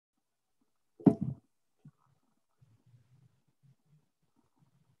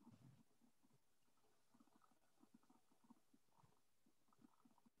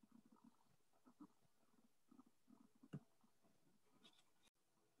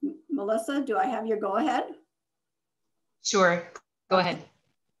Melissa, do I have your go ahead? Sure, go ahead.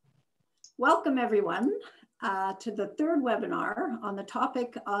 Welcome everyone to the third webinar on the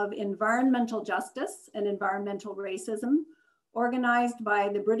topic of environmental justice and environmental racism, organized by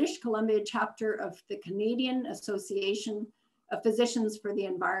the British Columbia chapter of the Canadian Association of Physicians for the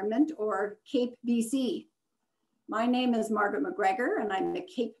Environment, or CAPE BC. My name is Margaret McGregor and I'm a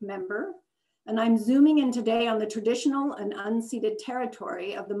CAPE member, and I'm zooming in today on the traditional and unceded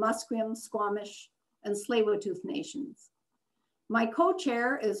territory of the Musqueam, Squamish, and Tsleil-Waututh nations. My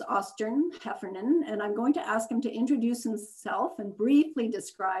co-chair is Austin Heffernan, and I'm going to ask him to introduce himself and briefly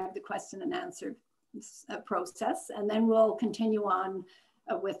describe the question and answer process, and then we'll continue on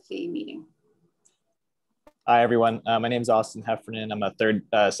with the meeting. Hi everyone, my name is Austin Heffernan. I'm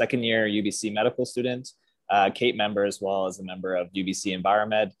a second year UBC medical student, CAPE member, as well as a member of UBC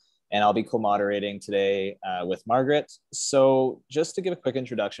Enviromed, and I'll be co-moderating today with Margaret. So just to give a quick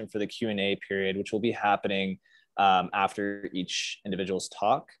introduction for the Q&A period, which will be happening after each individual's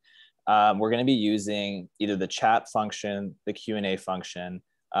talk, we're going to be using either the chat function, the Q&A function,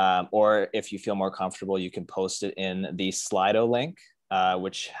 or if you feel more comfortable, you can post it in the Slido link,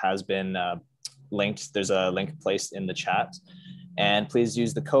 which has been linked. There's a link placed in the chat, and please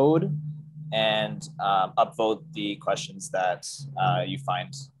use the code and upvote the questions that you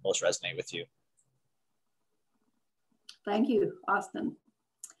find most resonate with you. Thank you, Austin.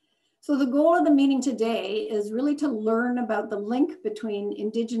 So the goal of the meeting today is really to learn about the link between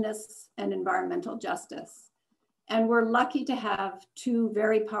Indigenous and environmental justice. And we're lucky to have two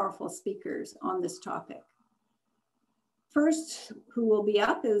very powerful speakers on this topic. First, who will be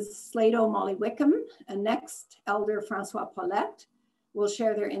up is Slato Molly Wickham, and next, Elder Francois Paulette will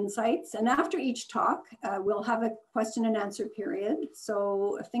share their insights. And after each talk, we'll have a question and answer period.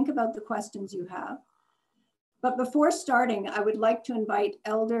 So think about the questions you have. But before starting, I would like to invite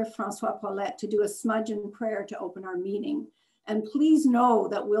Elder Francois Paulette to do a smudge and prayer to open our meeting. And please know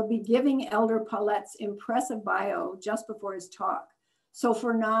that we'll be giving Elder Paulette's impressive bio just before his talk. So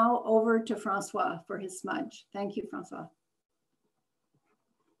for now, over to Francois for his smudge. Thank you, Francois.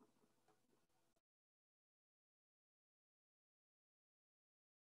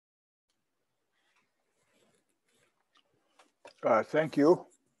 Thank you.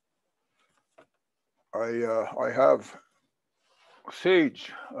 I have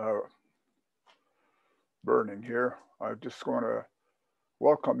sage burning here. I just want to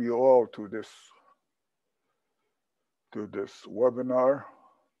welcome you all to this webinar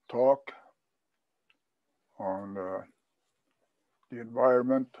talk on the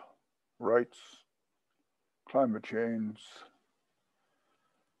environment, rights, climate change,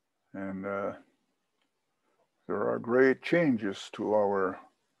 and there are great changes to our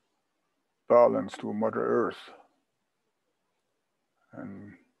balance to Mother Earth.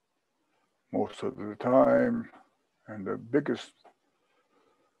 And most of the time, and the biggest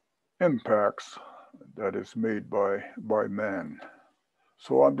impacts that is made by man.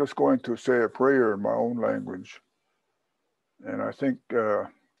 So I'm just going to say a prayer in my own language. And I think I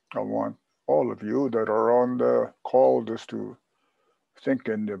want all of you that are on the call just to think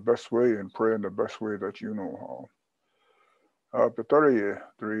in the best way and pray in the best way that you know how.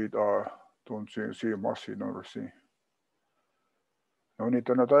 Don't see Masi nor see. No need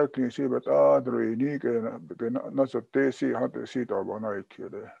to not actually see, but the unique and not a tesi had to see the one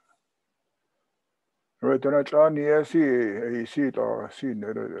kid. Right, and I see a seat or seen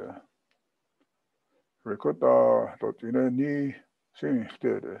there. Record that in a knee, seeing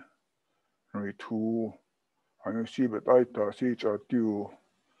steady. Right, two, and you see, but I see at you.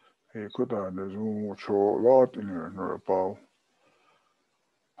 He could have the zoom show lot in her bow.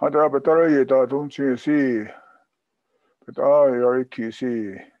 Had a battery that don't see, but I are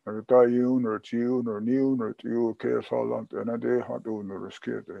kissy, or die you, or tune, or new, or you, care so and a day had to risk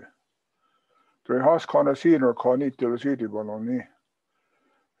it. The house can see or can eat the city baloney.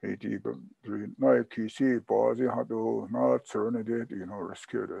 80, but the night kissy, body had to not serenade,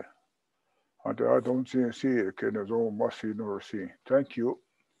 risk it. And I don't see it, can as all must see nor see. Thank you.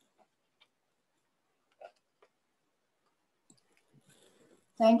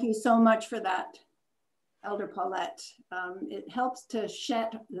 Thank you so much for that, Elder Paulette. It helps to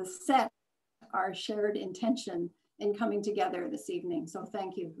set our shared intention in coming together this evening. So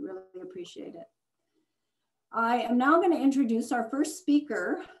thank you, really appreciate it. I am now going to introduce our first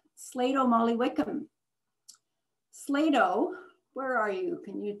speaker, Slato Molly Wickham. Slato, where are you?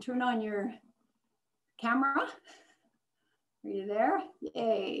 Can you turn on your camera? Are you there?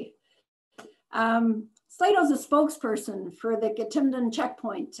 Yay. Slato's a spokesperson for the Gatimdan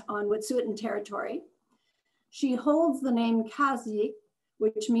checkpoint on Wet'suwet'en territory. She holds the name Kazi,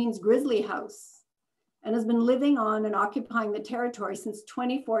 which means grizzly house, and has been living on and occupying the territory since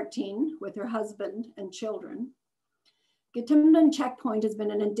 2014 with her husband and children. Gitimden Checkpoint has been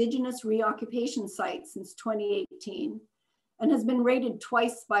an Indigenous reoccupation site since 2018 and has been raided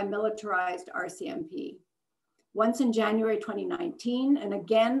twice by militarized RCMP, once in January 2019 and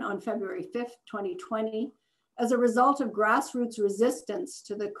again on February 5th, 2020, as a result of grassroots resistance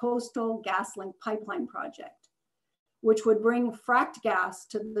to the Coastal GasLink pipeline project, which would bring fracked gas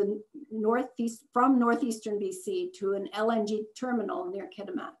to the from northeastern BC to an LNG terminal near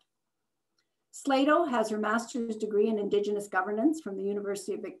Kitimat. Slato has her master's degree in Indigenous governance from the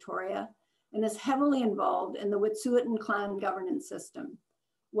University of Victoria and is heavily involved in the Wet'suwet'en clan governance system.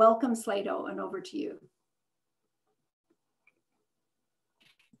 Welcome, Slato, and over to you.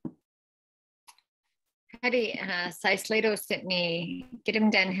 Hadi, sai Slato Sydney,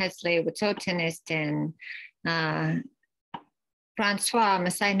 Gitimden Hesley, Wet'suwet'en Isden, Francois,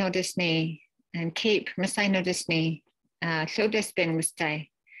 Masai no Disney, and Cape, Masai no Disney, Llodispin Mustai.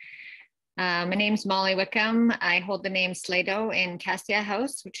 My name's Molly Wickham. I hold the name Slato in Cassia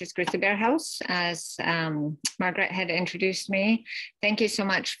House, which is Grizzly Bear House, as Margaret had introduced me. Thank you so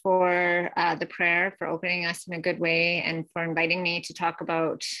much for the prayer, for opening us in a good way, and for inviting me to talk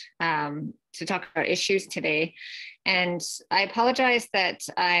about issues today. And I apologize that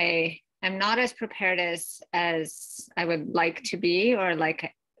I am not as prepared as I would like to be, or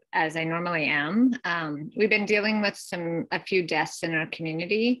as I normally am. We've been dealing with a few deaths in our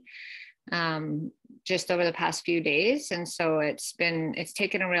community just over the past few days, and so it's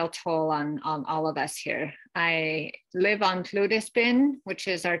taken a real toll on all of us here. I live on Llodispin, which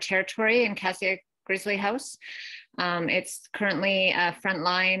is our territory in Cassia Grizzly House. It's currently a front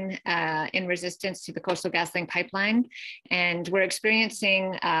line in resistance to the Coastal GasLink pipeline, and we're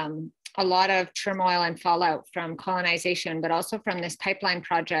experiencing a lot of turmoil and fallout from colonization, but also from this pipeline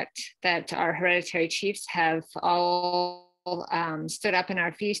project that our hereditary chiefs have all stood up in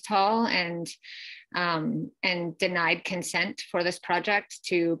our feast hall and denied consent for this project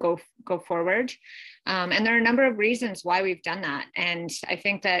to go forward. And there are a number of reasons why we've done that. And I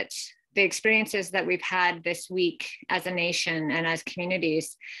think that the experiences that we've had this week as a nation and as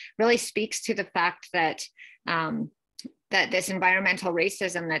communities really speaks to the fact that that this environmental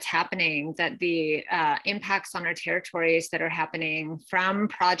racism that's happening, that the impacts on our territories that are happening from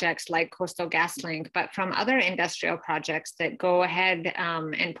projects like Coastal GasLink, but from other industrial projects that go ahead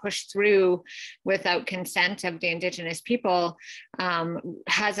and push through without consent of the Indigenous people,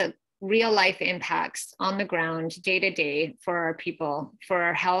 has a real life impacts on the ground day to day for our people, for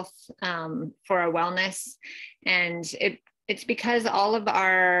our health, for our wellness. And it's because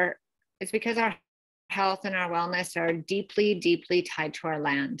our health and our wellness are deeply, deeply tied to our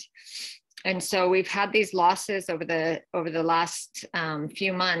land. And so we've had these losses over the last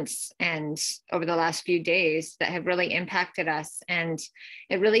few months and over the last few days that have really impacted us. And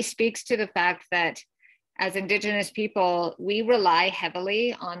it really speaks to the fact that as Indigenous people, we rely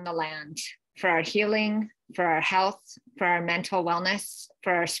heavily on the land for our healing, for our health, for our mental wellness,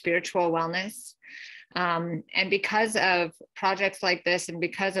 for our spiritual wellness. And because of projects like this, and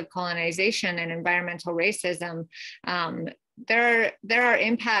because of colonization and environmental racism, there are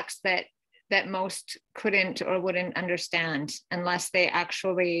impacts that most couldn't or wouldn't understand unless they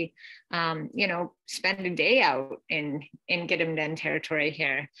actually, spend a day out in Gitimden territory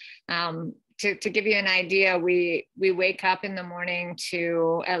here. To give you an idea, we wake up in the morning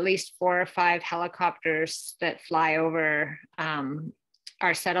to at least 4 or 5 helicopters that fly over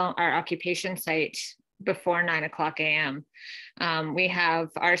our occupation site before 9 o'clock a.m. We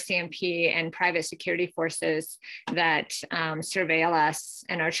have RCMP and private security forces that surveil us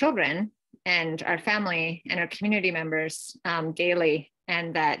and our children and our family and our community members daily,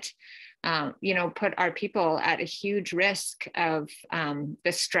 and that put our people at a huge risk of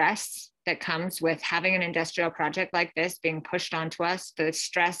the stress that comes with having an industrial project like this being pushed onto us, the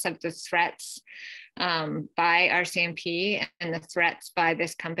stress of the threats by RCMP and the threats by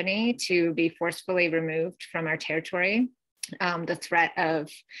this company to be forcefully removed from our territory, the threat of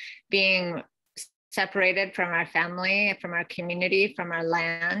being separated from our family, from our community, from our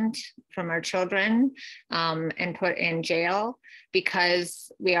land, from our children, and put in jail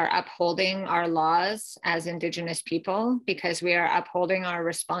because we are upholding our laws as Indigenous people, because we are upholding our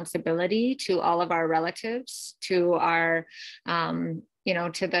responsibility to all of our relatives, to our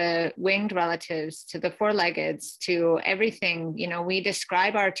to the winged relatives, to the four-leggeds, to everything. We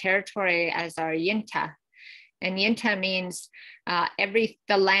describe our territory as our yinta, and yinta means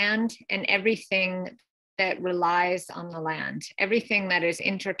the land and everything that relies on the land, everything that is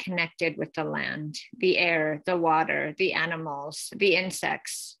interconnected with the land, the air, the water, the animals, the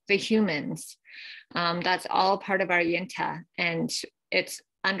insects, the humans. That's all part of our Yinta. And it's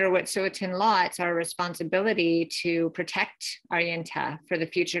under Wet'suwet'en law, it's our responsibility to protect our Yinta for the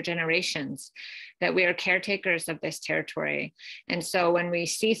future generations, that we are caretakers of this territory. And so when we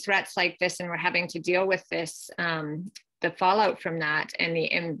see threats like this and we're having to deal with this, the fallout from that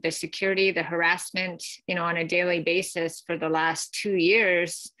and the security, the harassment, you know, on a daily basis for the last 2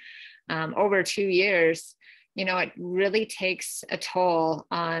 years, over 2 years, you know, it really takes a toll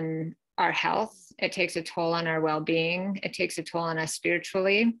on our health. It takes a toll on our well-being. It takes a toll on us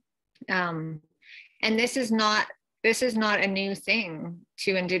spiritually. And this is not a new thing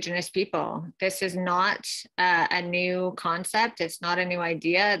to Indigenous people. This is not a new concept. It's not a new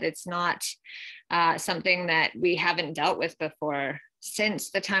idea. It's not something that we haven't dealt with before.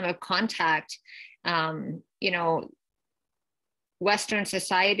 Since the time of contact, you know, Western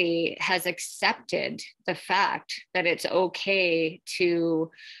society has accepted the fact that it's okay to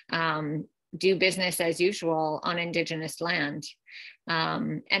do business as usual on Indigenous land.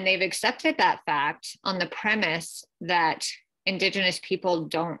 And they've accepted that fact on the premise that Indigenous people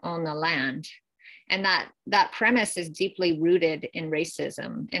don't own the land. And that premise is deeply rooted in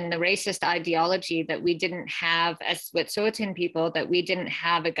racism, in the racist ideology that we didn't have as Wet'suwet'en people, that we didn't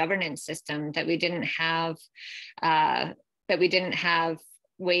have a governance system, that we didn't have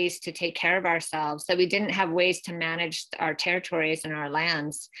ways to take care of ourselves, that we didn't have ways to manage our territories and our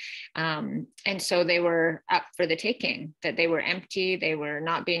lands. And so they were up for the taking, that they were empty, they were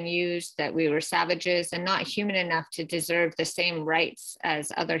not being used, that we were savages and not human enough to deserve the same rights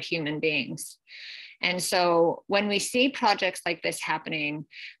as other human beings. And so when we see projects like this happening,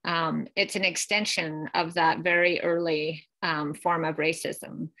 it's an extension of that very early form of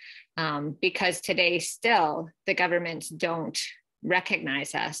racism. Because today still the governments don't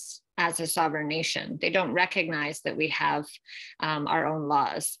recognize us as a sovereign nation. They don't recognize that we have our own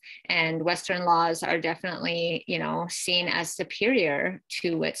laws, and Western laws are definitely, you know, seen as superior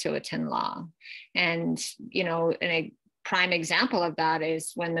to Wet'suwet'en law. And, you know, a prime example of that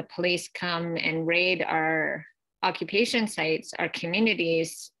is when the police come and raid our occupation sites, our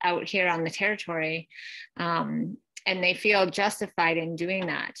communities out here on the territory, and they feel justified in doing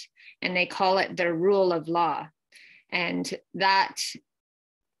that. And they call it their rule of law. And that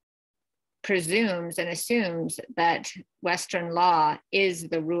presumes and assumes that Western law is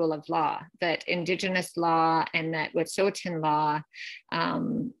the rule of law, that Indigenous law and that Wet'suwet'en law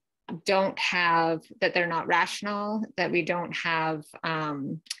that they're not rational, that we don't have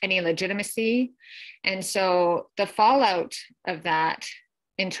any legitimacy. And so the fallout of that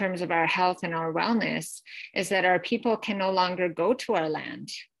in terms of our health and our wellness is that our people can no longer go to our land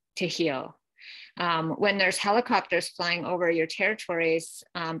to heal. When there's helicopters flying over your territories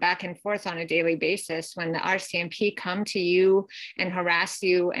back and forth on a daily basis, when the RCMP come to you and harass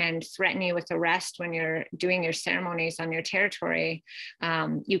you and threaten you with arrest when you're doing your ceremonies on your territory,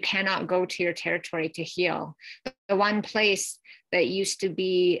 you cannot go to your territory to heal. The one place that used to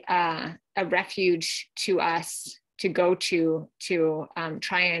be a refuge to us to go to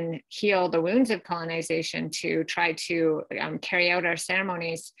try and heal the wounds of colonization, to try to carry out our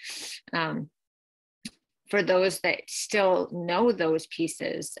ceremonies, for those that still know those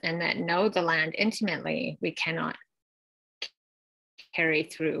pieces and that know the land intimately, we cannot carry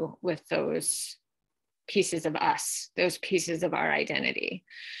through with those pieces of us, those pieces of our identity.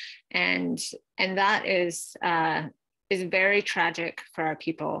 And that is very tragic for our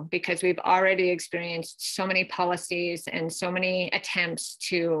people, because we've already experienced so many policies and so many attempts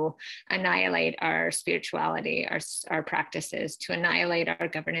to annihilate our spirituality, our practices, to annihilate our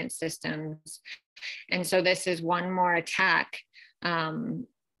governance systems. And so this is one more attack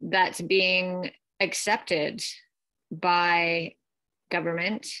that's being accepted by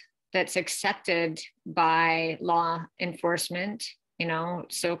government, that's accepted by law enforcement, you know,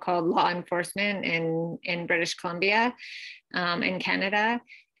 so-called law enforcement in British Columbia, in Canada,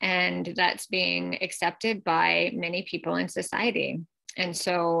 and that's being accepted by many people in society. And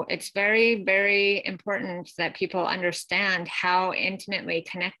so it's very, very important that people understand how intimately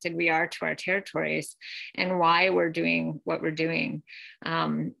connected we are to our territories and why we're doing what we're doing.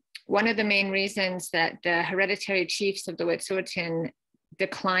 One of the main reasons that the hereditary chiefs of the Wet'suwet'en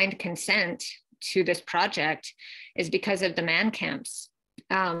declined consent to this project is because of the man camps.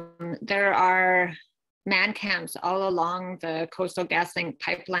 There are man camps all along the Coastal GasLink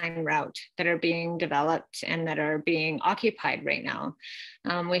pipeline route that are being developed and that are being occupied right now.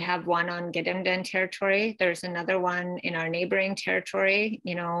 We have one on Gidimt'en territory. There's another one in our neighboring territory,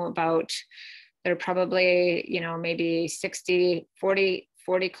 you know, about They're probably, you know, maybe 40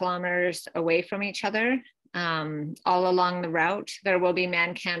 kilometers away from each other. All along the route, there will be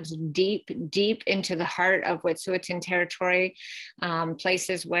man camps deep into the heart of Wet'suwet'en territory,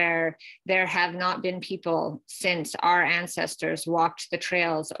 places where there have not been people since our ancestors walked the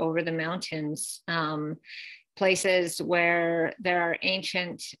trails over the mountains, places where there are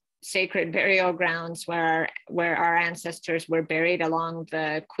ancient sacred burial grounds where our ancestors were buried along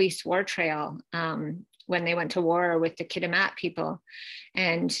the Queese War Trail when they went to war with the Kitimat people.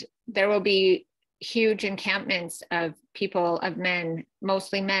 And there will be huge encampments of people, of men,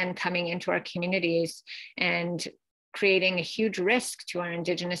 mostly men, coming into our communities and creating a huge risk to our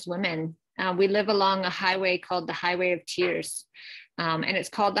Indigenous women. We live along a highway called the Highway of Tears. And it's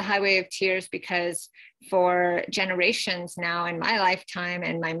called the Highway of Tears because for generations now, in my lifetime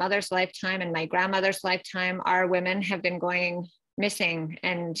and my mother's lifetime and my grandmother's lifetime, our women have been going missing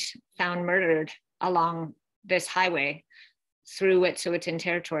and found murdered along this highway through Wet'suwet'en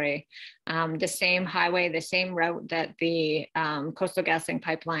territory. The same highway, the same route that the Coastal GasLink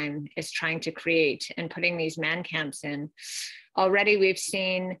pipeline is trying to create and putting these man camps in. Already we've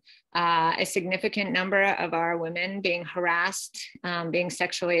seen a significant number of our women being harassed, being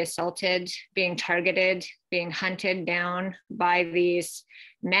sexually assaulted, being targeted, being hunted down by these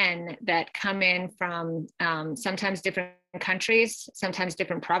men that come in from sometimes different countries, sometimes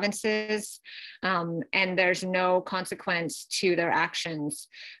different provinces, and there's no consequence to their actions.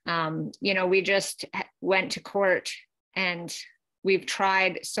 You know, we just went to court and we've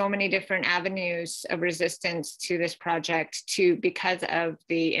tried so many different avenues of resistance to this project because of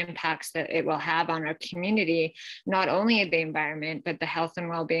the impacts that it will have on our community, not only the environment, but the health and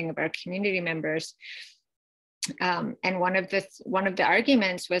well-being of our community members. And one of the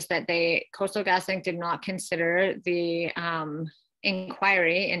arguments was that Coastal GasLink did not consider the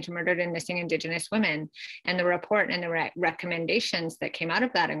inquiry into murdered and missing Indigenous women and the report and the recommendations that came out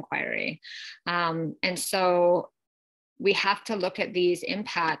of that inquiry. And so we have to look at these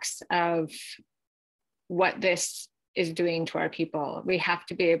impacts of what this is doing to our people. We have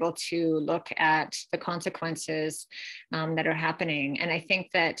to be able to look at the consequences that are happening. And I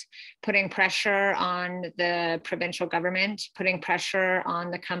think that putting pressure on the provincial government, putting pressure on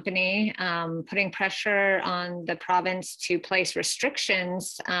the company, putting pressure on the province to place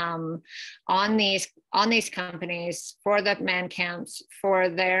restrictions on these companies for the man camps, for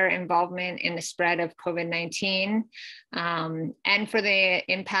their involvement in the spread of COVID-19, and for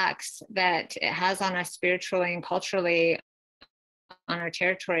the impacts that it has on us spiritually and culturally on our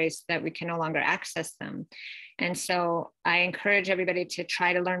territories, that we can no longer access them. And so I encourage everybody to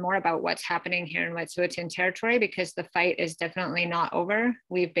try to learn more about what's happening here in Wet'suwet'en territory, because the fight is definitely not over.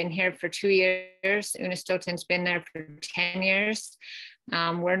 We've been here for 2 years. Unistoten's been there for 10 years.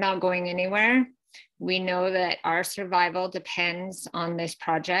 We're not going anywhere. We know that our survival depends on this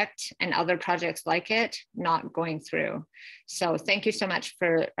project and other projects like it not going through. So thank you so much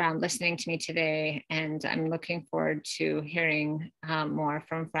for listening to me today. And I'm looking forward to hearing more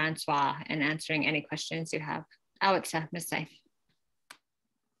from Francois and answering any questions you have. Awitsa, Ms. Saif.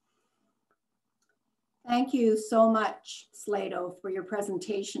 Thank you so much, Slato, for your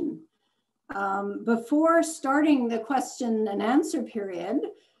presentation. Before starting the question and answer period,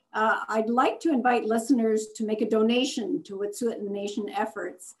 I'd like to invite listeners to make a donation to Wet'suwet'en Nation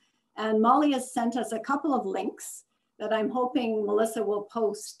efforts. And Molly has sent us a couple of links that I'm hoping Melissa will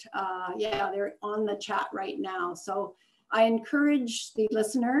post. Yeah, they're on the chat right now. So I encourage the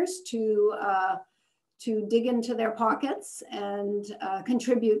listeners to dig into their pockets and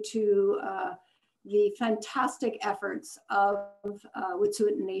contribute to the fantastic efforts of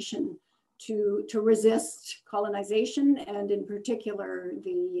Wet'suwet'en Nation to resist colonization, and in particular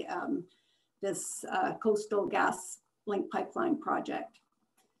this Coastal GasLink pipeline project.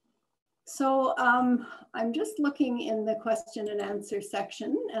 So I'm just looking in the question and answer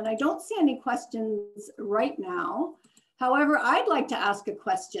section, and I don't see any questions right now. However, I'd like to ask a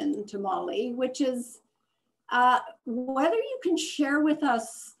question to Molly, which is whether you can share with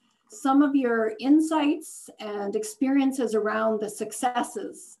us some of your insights and experiences around the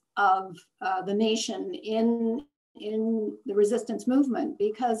successes of the nation in the resistance movement,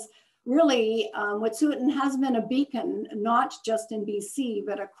 because really Wet'suwet'en has been a beacon, not just in BC,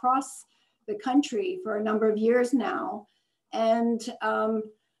 but across the country for a number of years now. And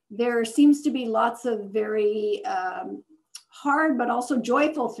there seems to be lots of very hard, but also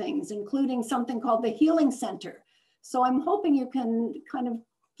joyful things, including something called the Healing Center. So I'm hoping you can kind of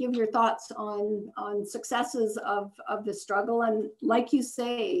give your thoughts on successes of the struggle. And like you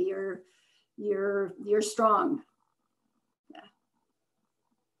say, you're strong. Yeah.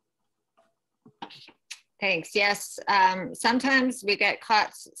 Thanks. Yes. Sometimes we get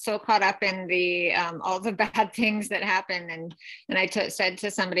so caught up in the all the bad things that happen. And I said to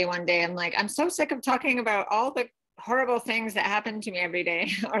somebody one day, I'm like, I'm so sick of talking about all the horrible things that happen to me every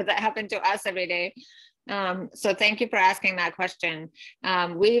day or that happen to us every day. So thank you for asking that question.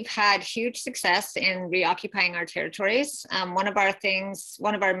 We've had huge success in reoccupying our territories. One of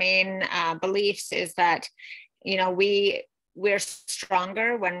our main beliefs is that, you know, we're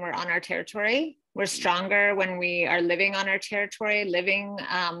stronger when we're on our territory. We're stronger when we are living on our territory, living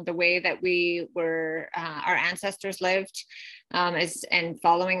the way that our ancestors lived, and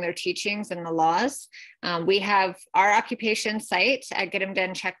following their teachings and the laws. We have our occupation site at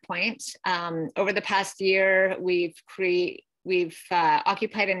Gidimden Checkpoint. Over the past year, we've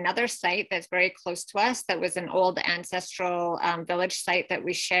occupied another site that's very close to us that was an old ancestral village site that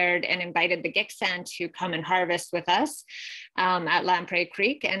we shared and invited the Giksan to come and harvest with us at Lamprey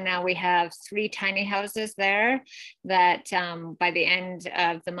Creek. And now we have 3 tiny houses there that by the end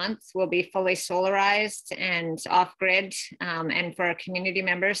of the month will be fully solarized and off-grid, and for our community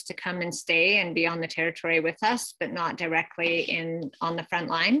members to come and stay and be on the territory with us, but not directly on the front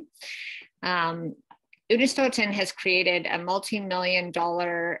line. Unistoten has created a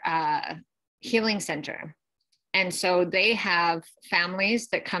multi-million-dollar healing center. And so they have families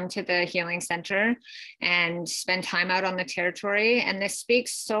that come to the healing center and spend time out on the territory. And this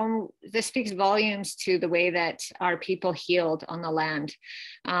speaks volumes to the way that our people healed on the land.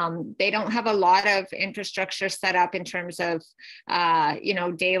 They don't have a lot of infrastructure set up in terms of,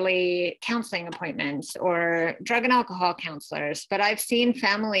 daily counseling appointments or drug and alcohol counselors. But I've seen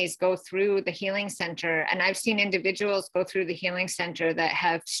families go through the healing center, and I've seen individuals go through the healing center that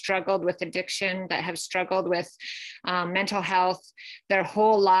have struggled with addiction, that have struggled with mental health their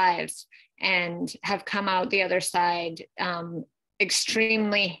whole lives, and have come out the other side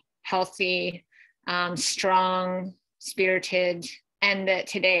extremely healthy, strong, spirited, and that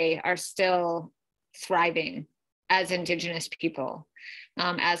today are still thriving as Indigenous people,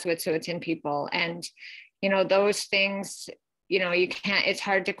 as Wet'suwet'en people. And, you know, those things, you know, it's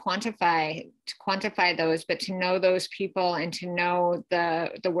hard to quantify those, but to know those people and to know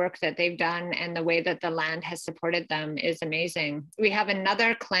the work that they've done and the way that the land has supported them is amazing. We have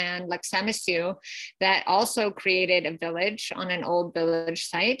another clan, like Samisu, that also created a village on an old village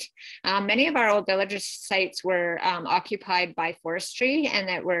site. Many of our old village sites were occupied by forestry, and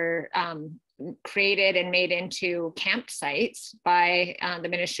that were created and made into campsites by the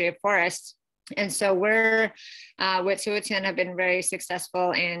Ministry of Forests. And so Wet'suwet'en have been very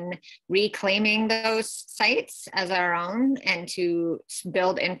successful in reclaiming those sites as our own and to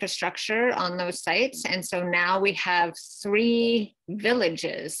build infrastructure on those sites. And so now we have 3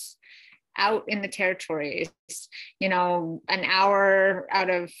 villages out in the territories, you know, an hour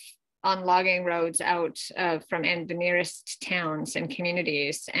on logging roads out from the nearest towns and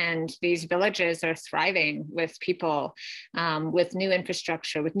communities. And these villages are thriving with people, with new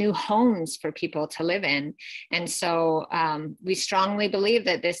infrastructure, with new homes for people to live in. And so we strongly believe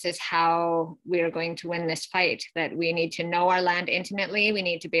that this is how we are going to win this fight, that we need to know our land intimately. We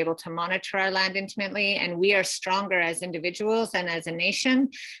need to be able to monitor our land intimately. And we are stronger as individuals and as a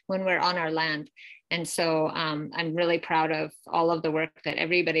nation when we're on our land. And so I'm really proud of all of the work that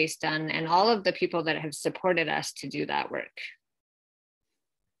everybody's done and all of the people that have supported us to do that work.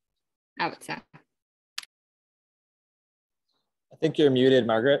 Outside. I think you're muted,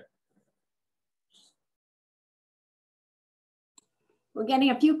 Margaret. We're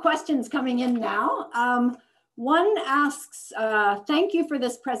getting a few questions coming in now. One asks, thank you for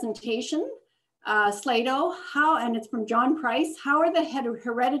this presentation. Slato, and it's from John Price, how are the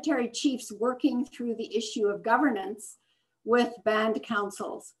hereditary chiefs working through the issue of governance with band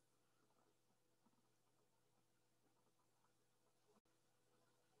councils?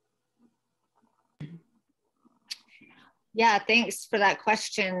 Yeah, thanks for that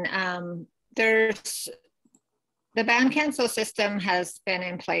question. The band council system has been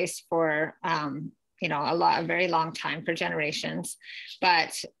in place for a very long time, for generations,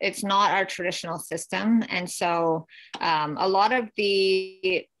 but it's not our traditional system. And so a lot of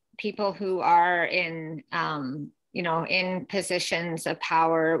the people who are in positions of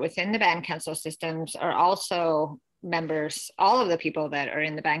power within the band council systems are also members. All of the people that are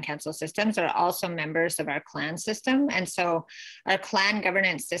in the band council systems are also members of our clan system. And so our clan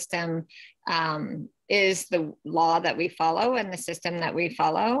governance system is the law that we follow and the system that we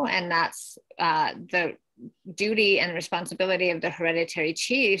follow. And that's the duty and responsibility of the hereditary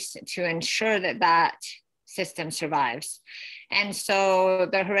chiefs to ensure that that system survives. And so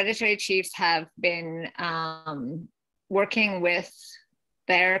the hereditary chiefs have been working with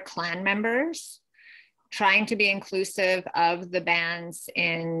their clan members, trying to be inclusive of the bands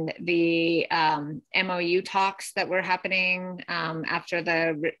in the MOU talks that were happening after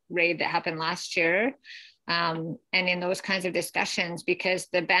the raid that happened last year. And in those kinds of discussions, because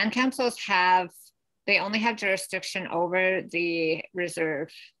the band councils they only have jurisdiction over the reserve.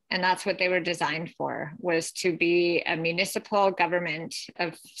 And that's what they were designed for, was to be a municipal government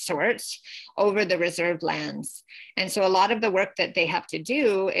of sorts over the reserve lands. And so a lot of the work that they have to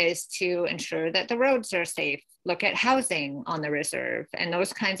do is to ensure that the roads are safe, look at housing on the reserve, and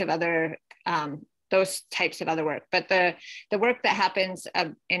those kinds of other, those types of other work. But the work that happens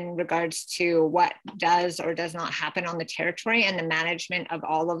in regards to what does or does not happen on the territory and the management of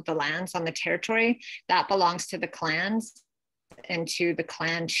all of the lands on the territory, that belongs to the clans and to the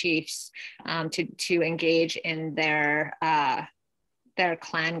clan chiefs to engage in their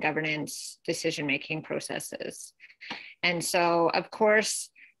clan governance decision-making processes. And so, of course,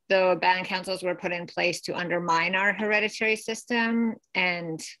 the band councils were put in place to undermine our hereditary system,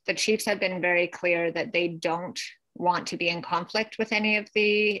 and the chiefs have been very clear that they don't want to be in conflict with any of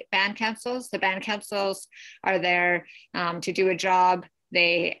the band councils. The band councils are there to do a job.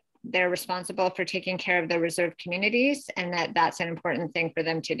 They're responsible for taking care of the reserve communities, and that's an important thing for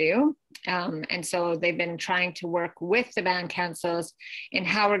them to do. And so they've been trying to work with the band councils in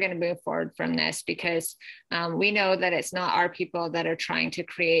how we're going to move forward from this, because we know that it's not our people that are trying to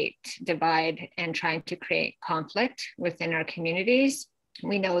create divide and trying to create conflict within our communities.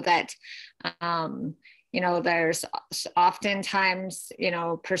 We know that there's oftentimes,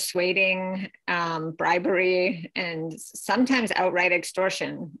 persuading, bribery, and sometimes outright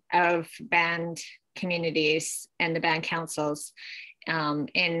extortion of band communities and the band councils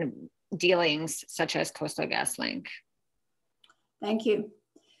in dealings such as Coastal GasLink. Thank you.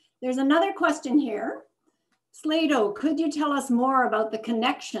 There's another question here. Slado, could you tell us more about the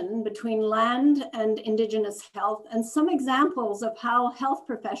connection between land and Indigenous health and some examples of how health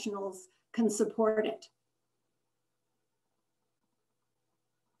professionals can support it?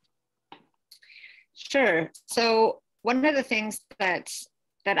 Sure. So one of the things that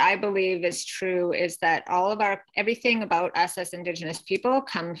I believe is true is that everything about us as Indigenous people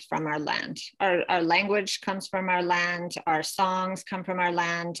comes from our land. Our language comes from our land. Our songs come from our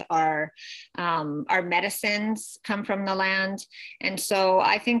land. Our medicines come from the land. And so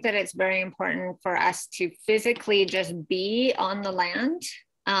I think that it's very important for us to physically just be on the land,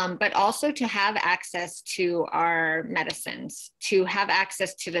 but also to have access to our medicines, to have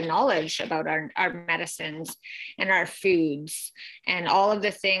access to the knowledge about our medicines and our foods and all of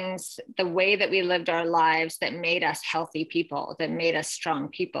the things, the way that we lived our lives that made us healthy people, that made us strong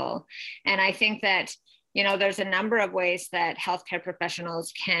people. And I think that, there's a number of ways that healthcare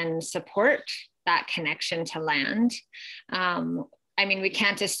professionals can support that connection to land. We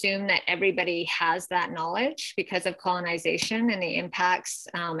can't assume that everybody has that knowledge because of colonization and the impacts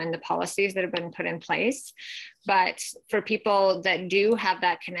and the policies that have been put in place. But for people that do have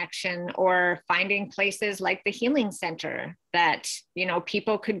that connection, or finding places like the healing center that,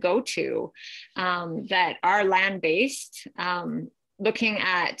 people could go to that are land-based, looking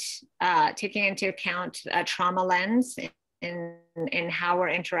at taking into account a trauma lens in how we're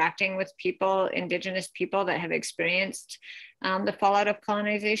interacting with people, Indigenous people that have experienced the fallout of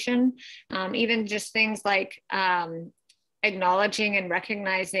colonization, even just things like acknowledging and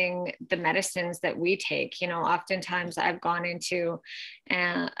recognizing the medicines that we take. Oftentimes I've gone into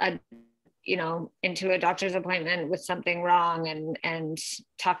a doctor's appointment with something wrong and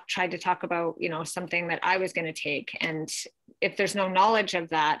tried to talk about, something that I was going to take. And if there's no knowledge of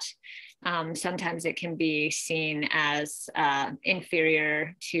that, sometimes it can be seen as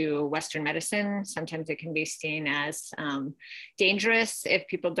inferior to Western medicine. Sometimes it can be seen as dangerous if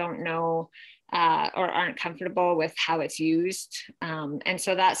people don't know or aren't comfortable with how it's used. And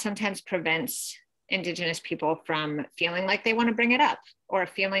so that sometimes prevents Indigenous people from feeling like they want to bring it up, or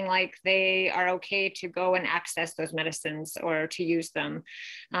feeling like they are okay to go and access those medicines or to use them.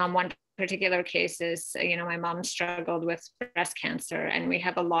 One particular case is, my mom struggled with breast cancer, and we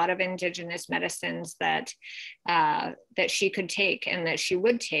have a lot of Indigenous medicines that she could take and that she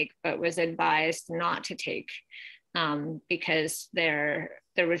would take, but was advised not to take because there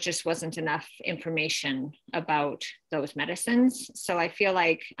just wasn't enough information about those medicines. So I feel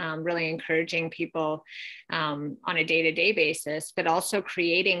like really encouraging people on a day-to-day basis, but also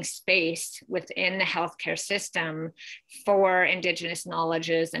creating space within the healthcare system for Indigenous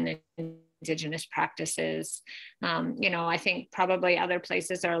knowledges and Indigenous practices. I think probably other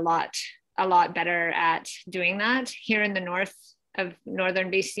places are a lot better at doing that. Here in the North,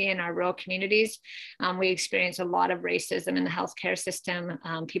 Northern BC and our rural communities, we experience a lot of racism in the healthcare system.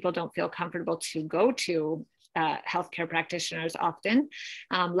 People don't feel comfortable to go to healthcare practitioners often,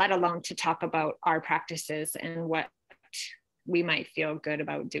 let alone to talk about our practices and what we might feel good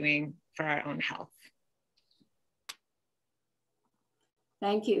about doing for our own health.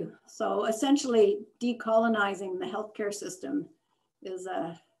 Thank you. So essentially, decolonizing the healthcare system is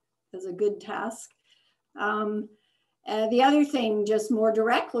a good task. The other thing, just more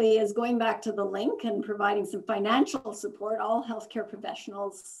directly, is going back to the link and providing some financial support. All healthcare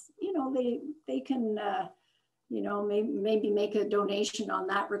professionals, you know, they can, you know, maybe make a donation on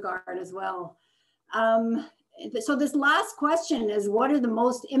that regard as well. So this last question is, what are the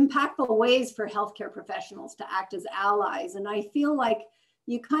most impactful ways for healthcare professionals to act as allies? And I feel like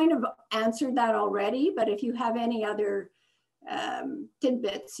you kind of answered that already, but if you have any other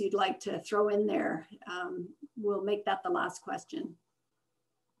tidbits you'd like to throw in there, we'll make that the last question.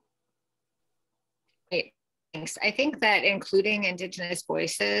 Great, thanks. I think that including Indigenous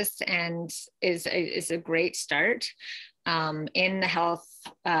voices is a great start in the health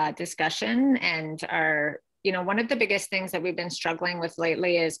discussion. And you know, one of the biggest things that we've been struggling with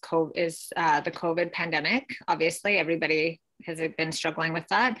lately is the COVID pandemic. Obviously, everybody has been struggling with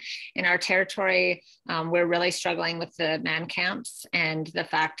that. In our territory, we're really struggling with the man camps and the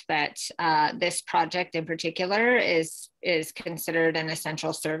fact that this project in particular is considered an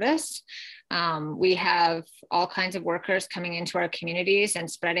essential service. We have all kinds of workers coming into our communities and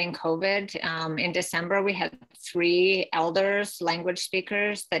spreading COVID. In December, we had 3 elders, language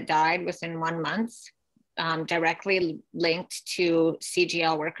speakers that died within 1 month. Directly linked to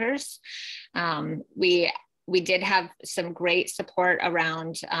CGL workers. We did have some great support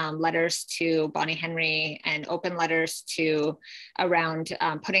around letters to Bonnie Henry and open letters around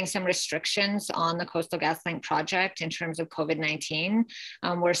putting some restrictions on the Coastal GasLink project in terms of COVID-19.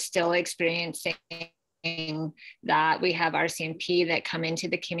 We're still experiencing that. We have RCMP that come into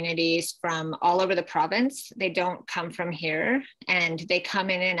the communities from all over the province. They don't come from here, and they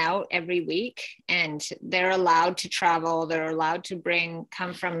come in and out every week, and they're allowed to travel. They're allowed to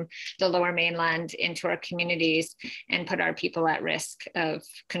come from the Lower Mainland into our communities and put our people at risk of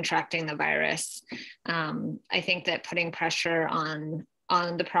contracting the virus. I think that putting pressure on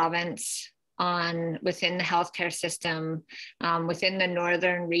the province, within the healthcare system, within the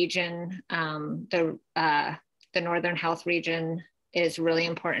northern region, the northern health region is really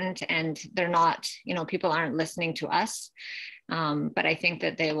important, and they're not, you know, people aren't listening to us, but I think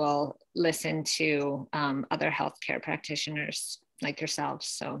that they will listen to other healthcare practitioners like yourselves.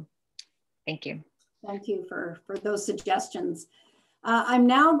 So thank you. Thank you for those suggestions. I'm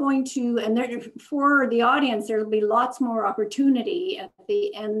now going to, and for the audience, there will be lots more opportunity at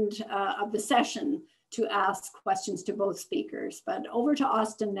the end of the session to ask questions to both speakers. But over to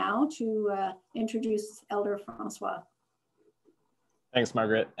Austin now to introduce Elder Francois. Thanks,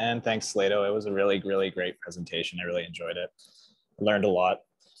 Margaret, and thanks, Slato. It was a really, really great presentation. I really enjoyed it. I learned a lot.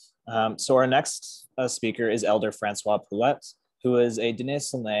 So our next speaker is Elder Francois Paulette, who is a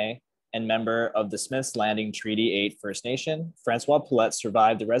Dene and member of the Smith's Landing Treaty 8 First Nation. Francois Paulette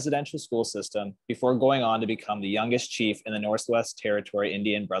survived the residential school system before going on to become the youngest chief in the Northwest Territory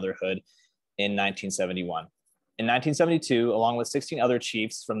Indian Brotherhood in 1971. In 1972, along with 16 other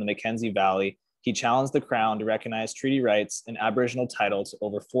chiefs from the Mackenzie Valley, he challenged the Crown to recognize treaty rights and Aboriginal title to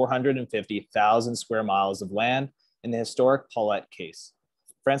over 450,000 square miles of land in the historic Paulette case.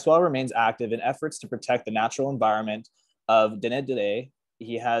 Francois remains active in efforts to protect the natural environment of Dene.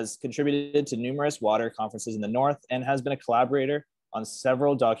 He has contributed to numerous water conferences in the North and has been a collaborator on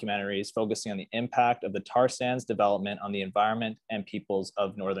several documentaries focusing on the impact of the tar sands development on the environment and peoples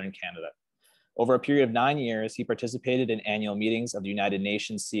of Northern Canada. Over a period of 9 years, he participated in annual meetings of the United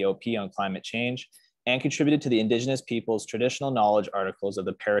Nations COP on climate change and contributed to the Indigenous peoples' traditional knowledge articles of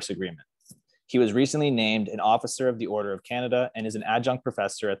the Paris Agreement. He was recently named an Officer of the Order of Canada and is an adjunct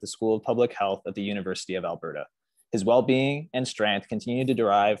professor at the School of Public Health at the University of Alberta. His well-being and strength continue to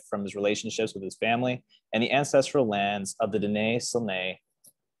derive from his relationships with his family and the ancestral lands of the Dene Silne.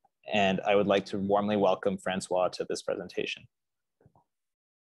 And I would like to warmly welcome Francois to this presentation.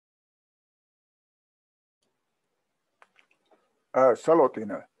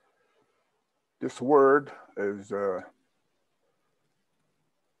 Salotina. This word is, I'm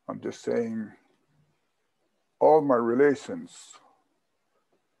just saying, all my relations.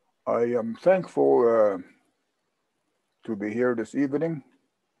 I am thankful to be here this evening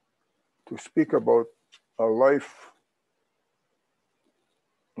to speak about a life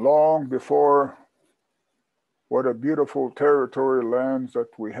long before what a beautiful territory lands that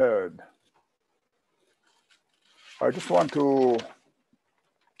we had. I just want to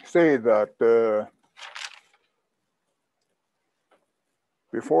say that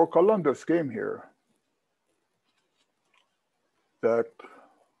before Columbus came here, that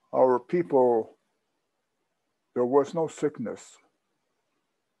our people, there was no sickness,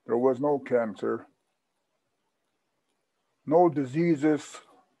 there was no cancer, no diseases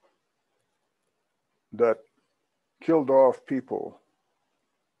that killed off people.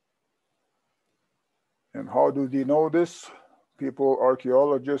 And how do they know this? People,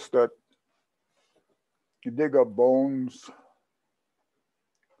 archaeologists that dig up bones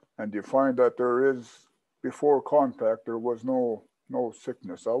and you find that there is, before contact, there was no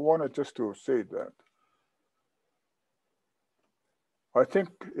sickness. I wanted just to say that. I think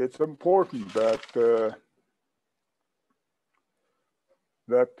it's important that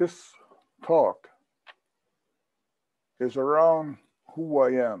that this talk is around who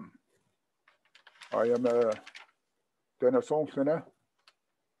I am. I am a Denisonfina.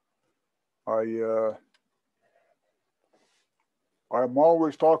 I'm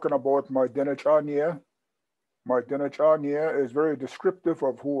always talking about my Denechania. My Denechania is very descriptive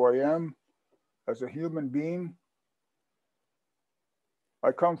of who I am as a human being.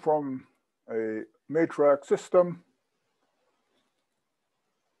 I come from a matriarch system.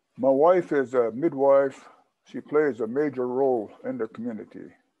 My wife is a midwife. She plays a major role in the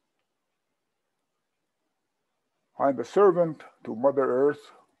community. I'm a servant to Mother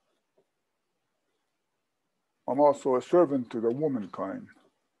Earth. I'm also a servant to the womankind.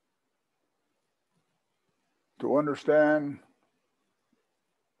 To understand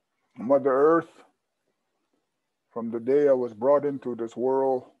Mother Earth, from the day I was brought into this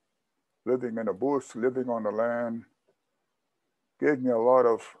world, living in a bush, living on the land, gave me a lot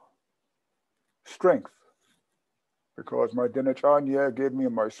of strength, because my Denechanya gave me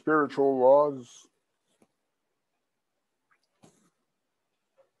my spiritual laws,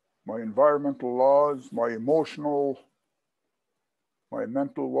 my environmental laws, my emotional, my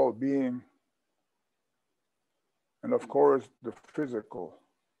mental well-being, and of course, the physical.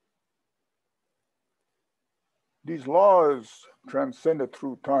 These laws transcended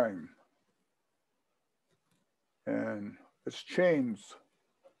through time, and it's changed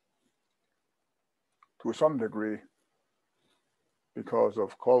to some degree because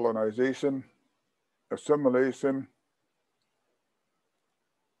of colonization, assimilation,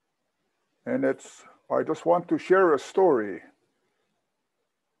 and I just want to share a story.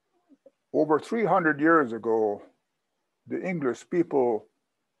 Over 300 years ago, the English people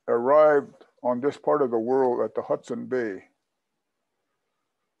arrived on this part of the world at the Hudson Bay.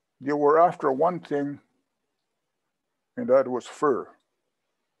 They were after one thing, and that was fur.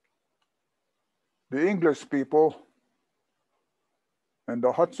 The English people and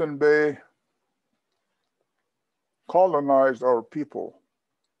the Hudson Bay colonized our people.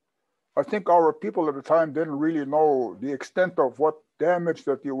 I think our people at the time didn't really know the extent of what damage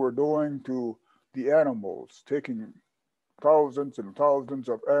that they were doing to the animals, taking thousands and thousands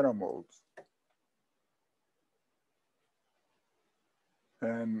of animals.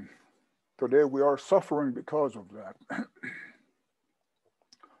 And today we are suffering because of that.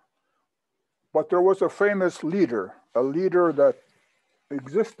 But there was a famous leader, a leader that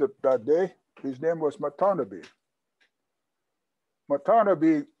existed that day. His name was Matanabe.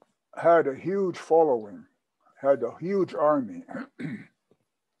 Matanabe had a huge following, had a huge army.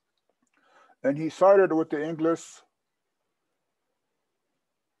 And he sided with the English.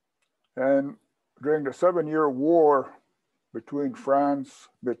 And during the 7-year war between France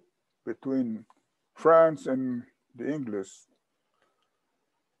and the English,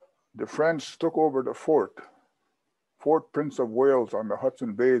 the French took over the Fort Prince of Wales on the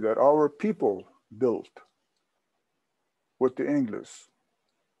Hudson Bay that our people built with the English.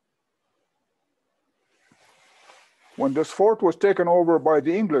 When this fort was taken over by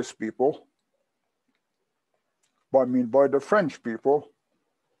the English people, by the French people,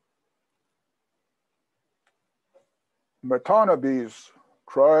 Matanabe's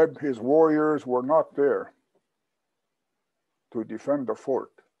tribe, his warriors were not there to defend the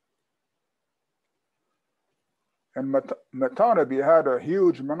fort. And Matanabe had a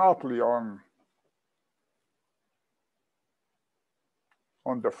huge monopoly on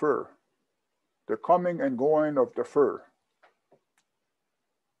the fur, the coming and going of the fur.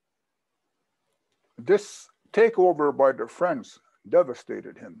 This takeover by the French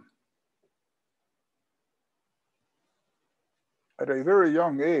devastated him. At a very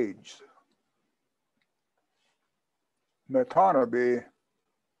young age, Matanabe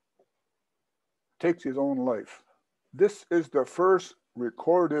takes his own life. This is the first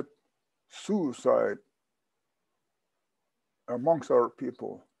recorded suicide amongst our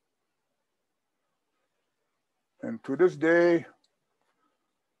people. And to this day,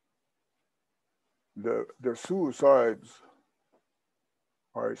 the suicides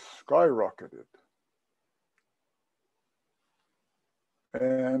are skyrocketed.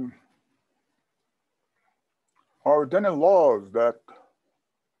 And our then laws that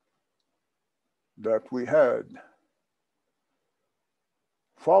we had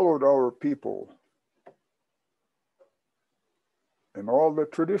followed our people and all the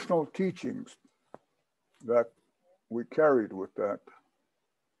traditional teachings that we carried with that.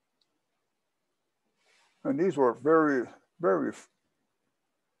 And these were very, very,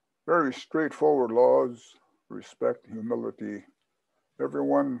 very straightforward laws: respect, humility.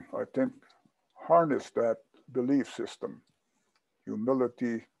 Everyone, I think, harnessed that belief system: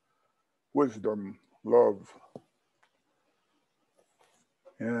 humility, wisdom, love.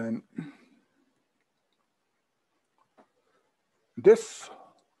 And this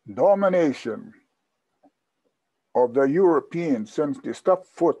domination of the Europeans since they stepped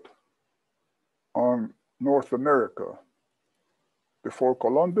foot on North America before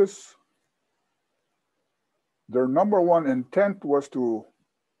Columbus, their number one intent was to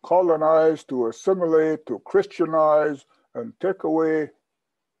colonize, to assimilate, to Christianize, and take away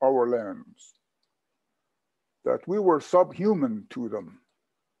our lands. That we were subhuman to them.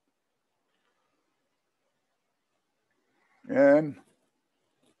 And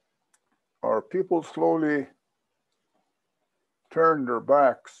our people slowly turned their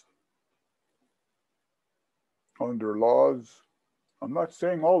backs on their laws. I'm not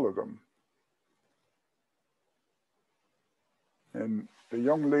saying all of them. And the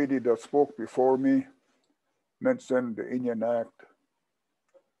young lady that spoke before me mentioned the Indian Act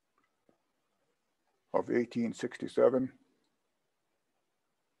of 1867.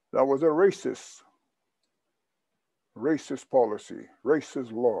 That was a racist policy,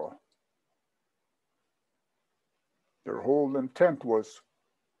 racist law. Their whole intent was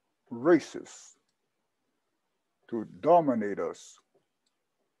racist, to dominate us.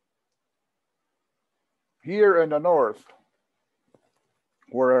 Here in the North,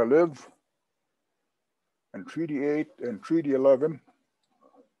 where I live, in Treaty 8 and Treaty 11,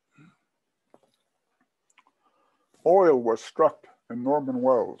 oil was struck in Norman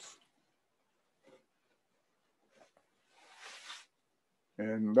Wells.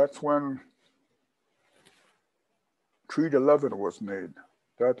 And that's when Treaty 11 was made.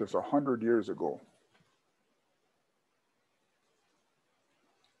 That is 100 years ago.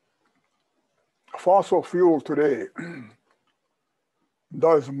 Fossil fuel today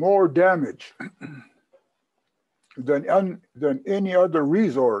does more damage than any other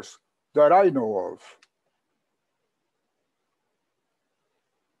resource that I know of.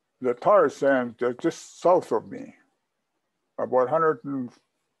 The tar sands that's just south of me, about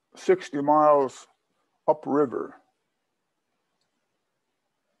 160 miles upriver,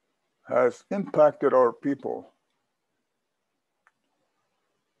 has impacted our people.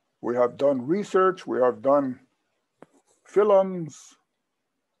 We have done research, we have done films.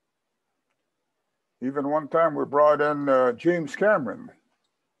 Even one time we brought in James Cameron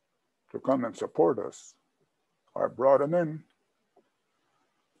to come and support us. I brought him in.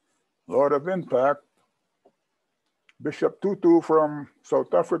 A lot of impact. Bishop Tutu from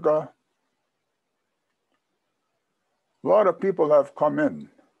South Africa. A lot of people have come in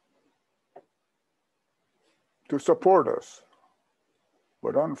to support us.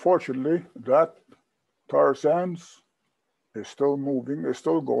 But unfortunately, that tar sands is still moving, is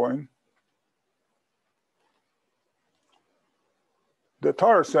still going. The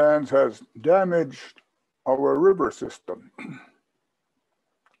tar sands has damaged our river system,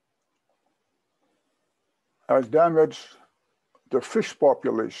 has damaged the fish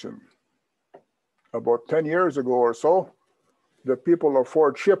population. About 10 years ago or so, the people of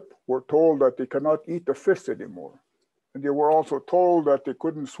Fort Ship were told that they cannot eat the fish anymore. And they were also told that they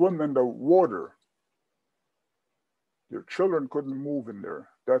couldn't swim in the water. Their children couldn't move in there.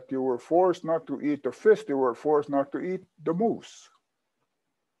 That they were forced not to eat the fish, they were forced not to eat the moose.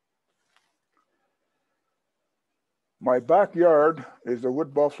 My backyard is the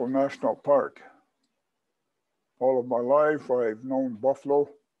Wood Buffalo National Park. All of my life, I've known buffalo.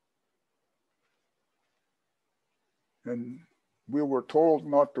 And we were told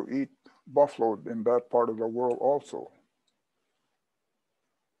not to eat buffalo in that part of the world also.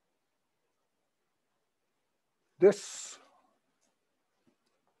 This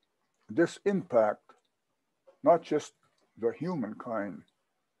impact, not just the humankind,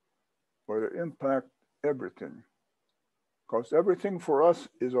 but it impact everything. Because everything for us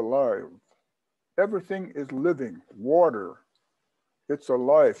is alive. Everything is living. Water, It's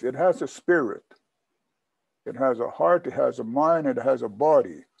alive. It has a spirit. It has a heart, it has a mind, it has a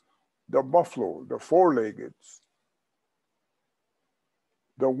body. The buffalo, the four-leggeds,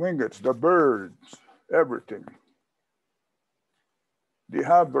 the wingeds, the birds, everything. They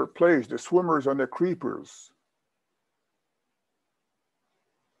have their place, the swimmers and the creepers.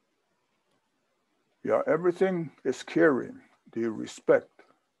 Yeah, everything is caring. They respect.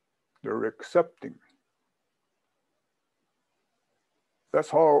 They're accepting. That's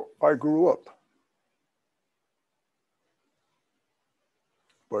how I grew up.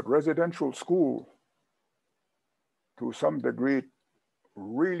 But residential school, to some degree,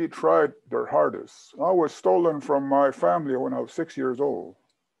 really tried their hardest. I was stolen from my family when I was 6 years old.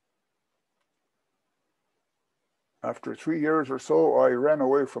 After 3 years or so, I ran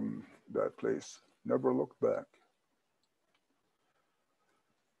away from that place, never looked back.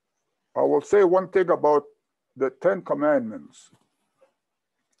 I will say one thing about the 10 Commandments.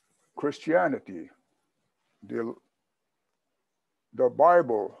 Christianity, the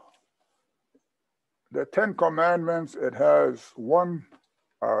Bible, the 10 Commandments, it has one,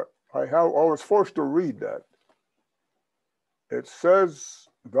 I was forced to read that. It says,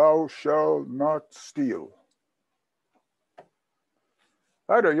 thou shalt not steal.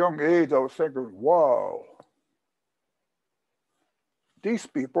 At a young age, I was thinking, wow, these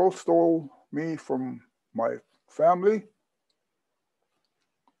people stole me from my family.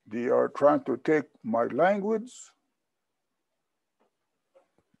 They are trying to take my language.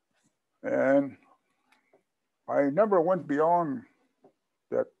 And I never went beyond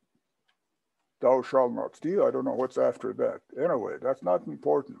that thou shalt not steal. I don't know what's after that. Anyway, that's not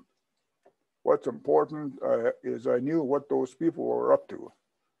important. What's important is I knew what those people were up to.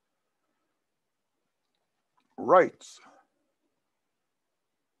 Rights.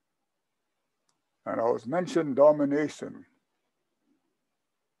 And I was mentioned domination.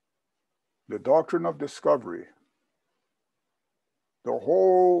 The doctrine of discovery. The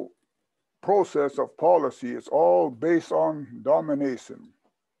whole process of policy is all based on domination.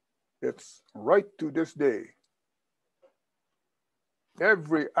 It's right to this day.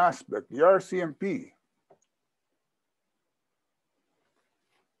 Every aspect, the RCMP.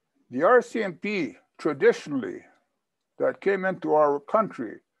 The RCMP traditionally that came into our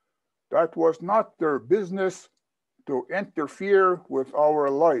country, that was not their business to interfere with our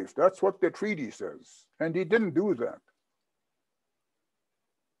life. That's what the treaty says. And they didn't do that.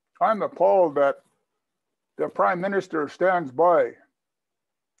 I'm appalled that the Prime Minister stands by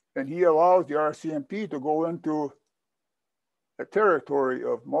and he allows the RCMP to go into the territory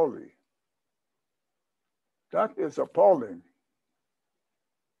of Mali. That is appalling.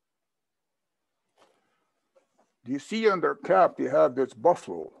 Do you see on their cap, they have this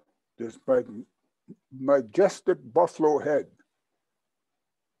buffalo, this majestic buffalo head.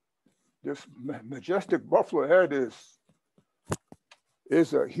 This majestic buffalo head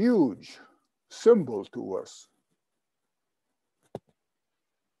is a huge symbol to us.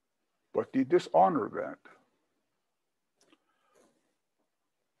 But they dishonor that.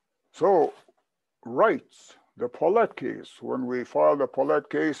 So, rights, the Paulette case, when we filed the Paulette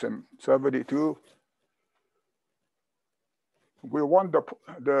case in '72, we won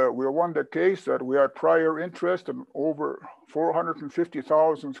the case that we had prior interest in over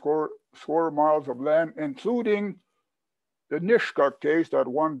 450,000 square miles of land, including the Nishka case that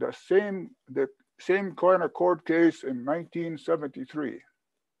won the same kind of court case in 1973.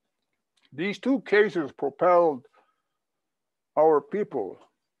 These two cases propelled our people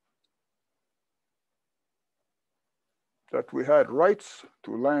that we had rights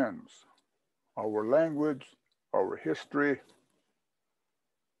to lands, our language, our history.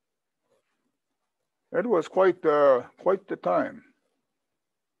 It was quite the time.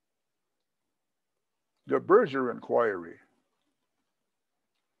 The Berger inquiry.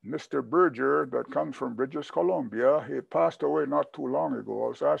 Mr. Berger, that comes from British Columbia, he passed away not too long ago. I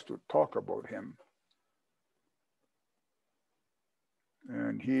was asked to talk about him.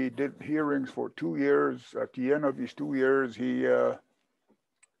 And he did hearings for 2 years. At the end of these 2 years, his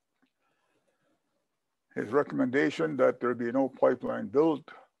recommendation that there be no pipeline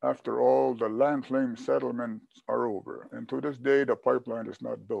built. After all, the land claim settlements are over. And to this day, the pipeline is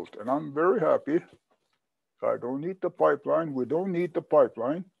not built. And I'm very happy. I don't need the pipeline. We don't need the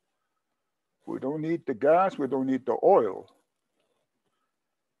pipeline. We don't need the gas. We don't need the oil.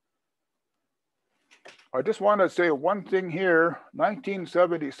 I just want to say one thing here.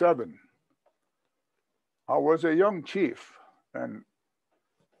 1977, I was a young chief, and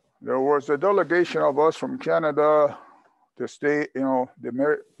there was a delegation of us from Canada to stay,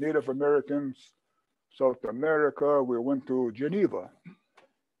 the Native Americans South America, we went to Geneva.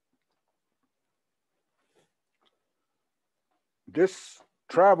 This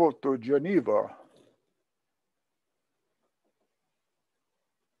travel to Geneva,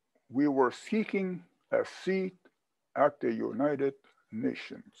 we were seeking a seat at the United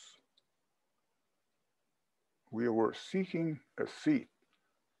Nations. We were seeking a seat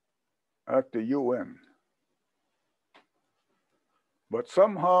at the UN. But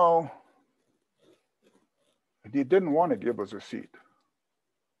somehow, they didn't want to give us a seat.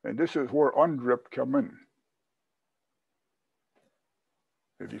 And this is where UNDRIP came in.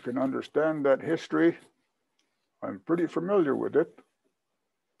 If you can understand that history, I'm pretty familiar with it.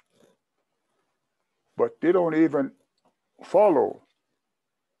 But they don't even follow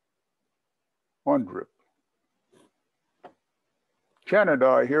UNDRIP. Canada,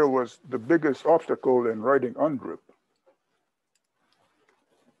 I hear, was the biggest obstacle in writing UNDRIP.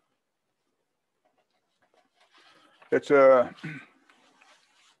 It's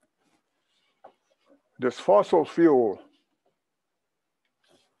this fossil fuel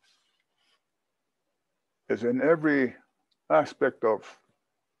is in every aspect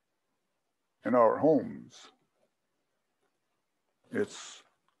in our homes. It's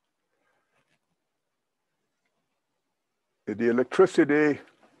the electricity,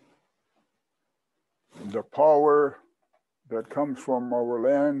 the power that comes from our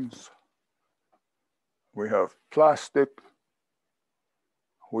lands. We have plastic,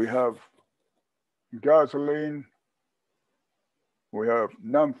 we have gasoline, we have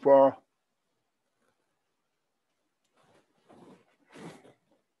naphtha.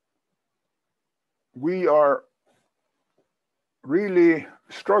 We are really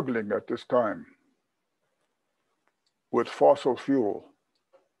struggling at this time with fossil fuel.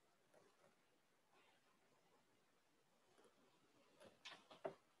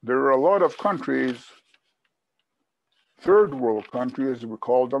 There are a lot of countries, third world countries, as we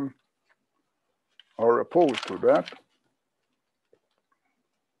call them, are opposed to that.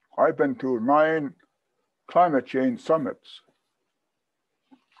 I've been to 9 climate change summits.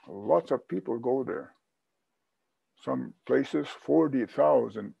 Lots of people go there. Some places,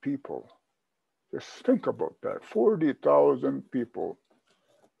 40,000 people. Just think about that, 40,000 people.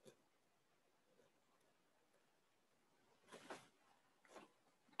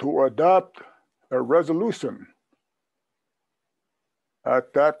 To adopt a resolution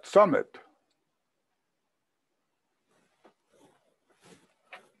at that summit.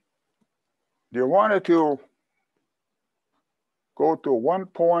 They wanted to go to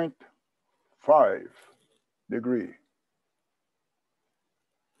 1.5 degree.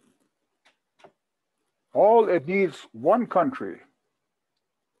 All it needs one country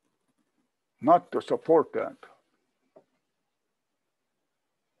not to support that.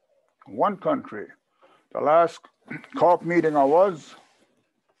 One country. The last COP meeting I was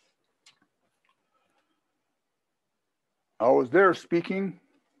there speaking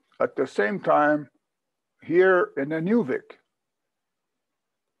at the same time here in Inuvik,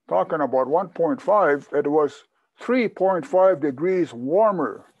 talking about 1.5, it was 3.5 degrees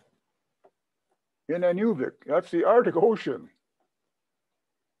warmer in Inuvik. That's the Arctic Ocean.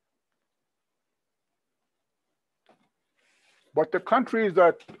 But the countries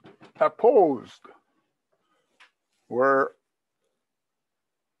that opposed were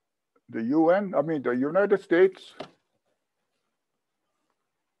the the United States,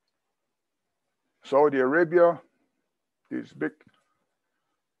 Saudi Arabia, these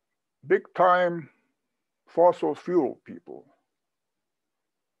big time fossil fuel people.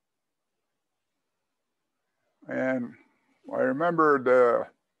 And I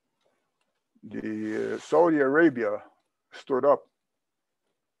remember the Saudi Arabia stood up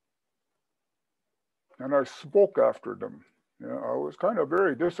and I spoke after them. Yeah, I was kind of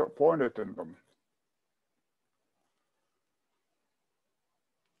very disappointed in them.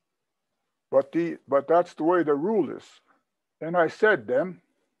 But that's the way the rule is. And I said them,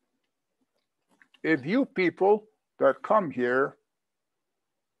 if you people that come here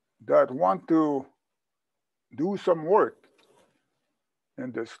that want to do some work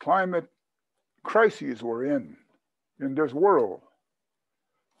in this climate crisis we're in this world,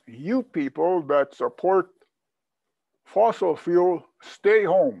 you people that support fossil fuel, stay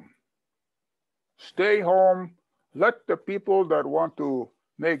home. Stay home. Let the people that want to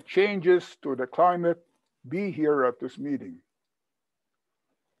make changes to the climate be here at this meeting.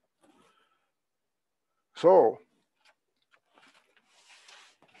 So,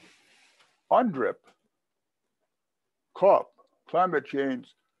 UNDRIP, COP, climate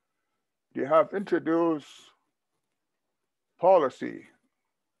change, they have introduced policy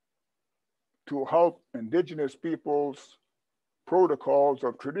to help Indigenous peoples' protocols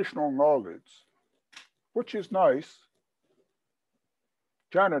of traditional knowledge, which is nice.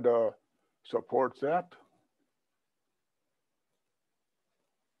 Canada supports that,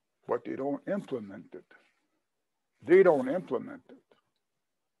 but they don't implement it. They don't implement it.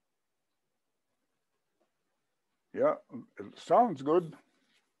 Yeah, it sounds good.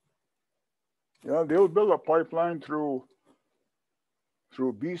 Yeah, they'll build a pipeline through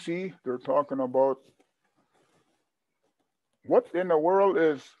BC. They're talking about what in the world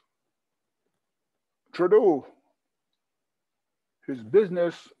is Trudeau, his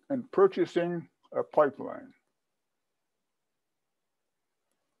business in purchasing a pipeline.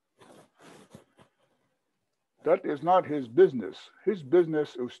 That is not his business. His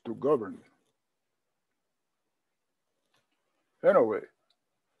business is to govern. Anyway,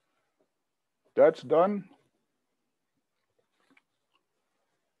 that's done.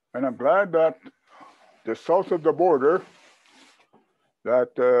 And I'm glad that the south of the border,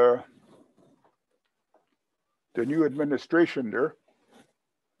 that the new administration there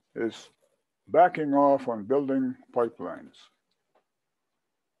is backing off on building pipelines.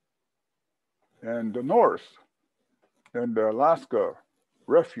 And the north, and the Alaska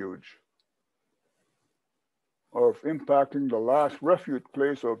refuge of impacting the last refuge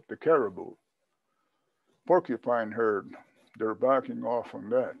place of the caribou, porcupine herd, they're backing off on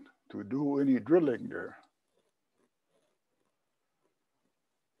that to do any drilling there.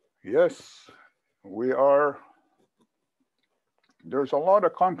 Yes, we are. There's a lot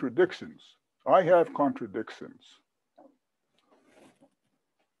of contradictions. I have contradictions.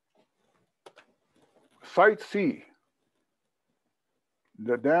 Site C,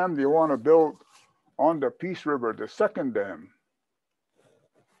 the dam they want to build on the Peace River, the second dam.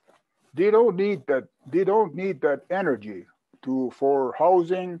 They don't need that. They don't need that energy for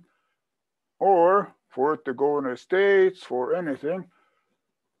housing or for it to go in the States, for anything.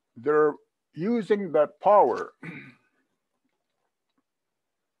 They're using that power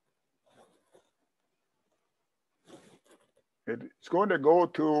it's going to go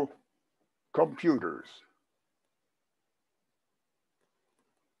to computers.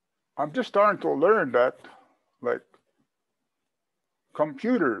 I'm just starting to learn that, like,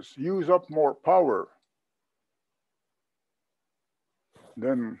 computers use up more power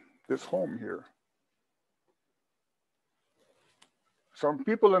than this home here. Some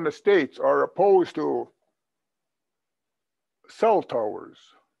people in the States are opposed to cell towers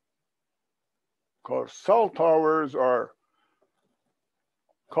because cell towers are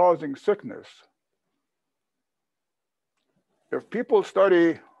causing sickness. If people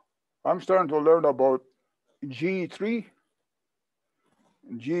study, I'm starting to learn about G3,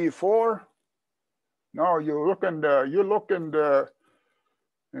 G4. Now you look in the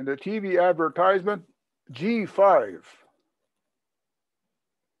TV advertisement, G5.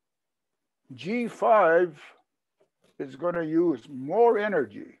 G5 is going to use more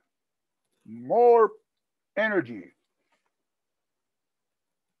energy.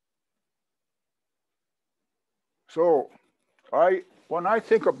 So when I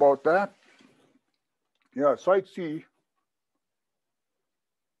think about that, yeah, Site C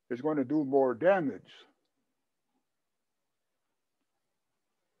is going to do more damage.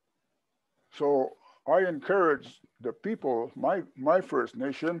 So I encourage the people, my First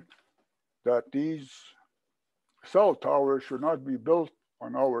Nation, that these cell towers should not be built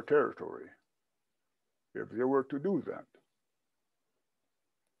on our territory if they were to do that.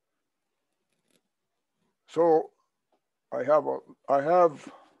 So I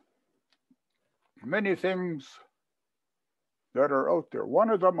have many things that are out there. One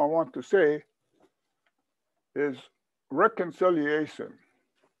of them I want to say is reconciliation.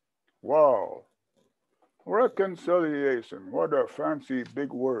 Wow, reconciliation, what a fancy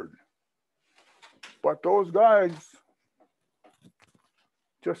big word. But those guys,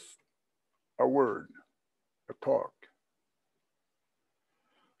 just a word, a talk.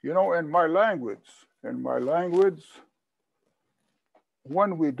 You know, in my language,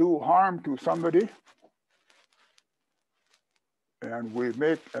 when we do harm to somebody and we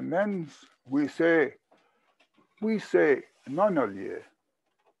make amends, we say, nanalye.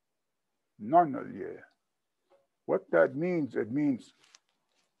 What that means, it means,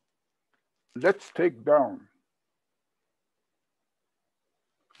 let's take down.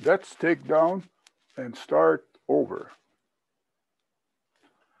 Let's take down and start over.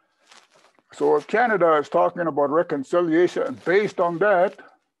 So if Canada is talking about reconciliation based on that,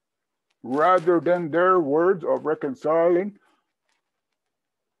 rather than their words of reconciling,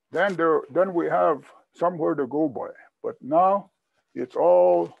 then we have somewhere to go by. But now it's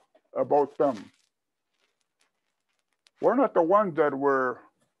all about them. We're not the ones that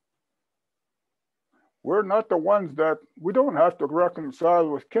we don't have to reconcile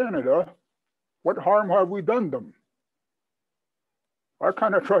with Canada. What harm have we done them? I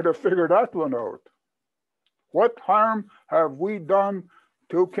kind of try to figure that one out. What harm have we done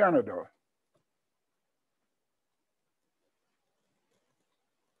to Canada?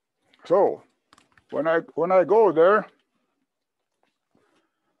 So when I go there,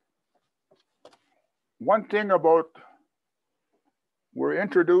 one thing about we're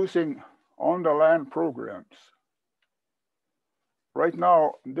introducing on the land programs. Right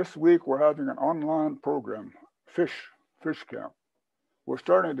now, this week, we're having an online program, fish camp. We're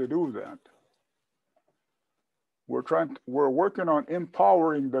starting to do that. We're working on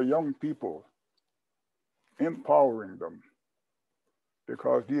empowering the young people, empowering them,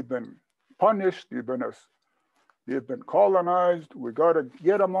 because they've been punished, they've been colonized. We got to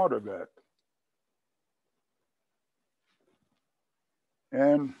get them out of that.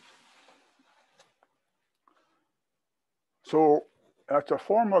 And so that's a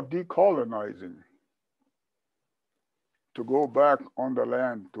form of decolonizing, to go back on the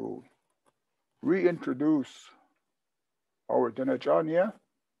land, to reintroduce our Dinajanya,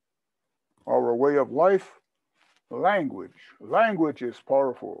 our way of life, language. Language is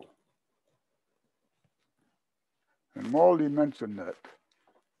powerful. And Molly mentioned that.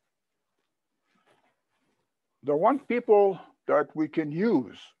 The one people that we can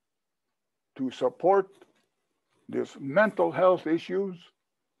use to support this mental health issues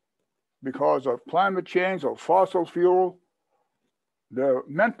because of climate change, of fossil fuel, the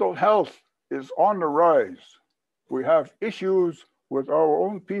mental health is on the rise. We have issues with our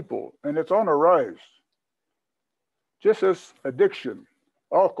own people, and it's on the rise. Just as addiction,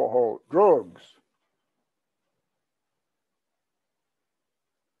 alcohol, drugs.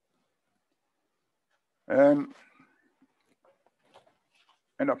 And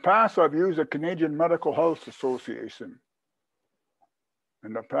in the past, I've used the Canadian Medical Health Association.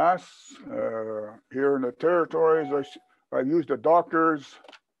 In the past, here in the territories, I've used the doctors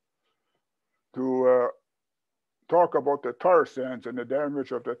to talk about the tar sands and the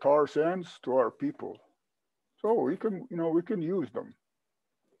damage of the tar sands to our people. So we can, we can use them.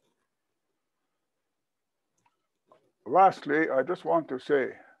 Lastly, I just want to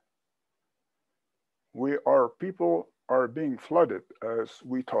say, our people are being flooded as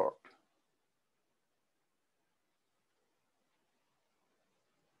we talk.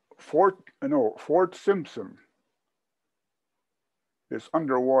 Fort Simpson is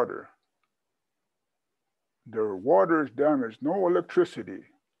underwater. Their water is damaged, no electricity.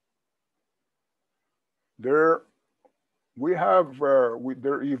 They're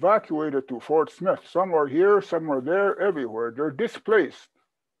evacuated to Fort Smith. Some are here, some are there, everywhere. They're displaced.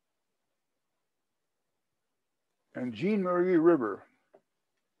 And Jean Marie River.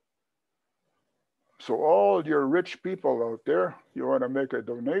 So all your rich people out there, you want to make a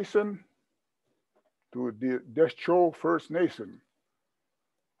donation to the Deschaux First Nation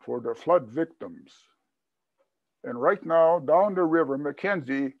for the flood victims. And right now, down the river,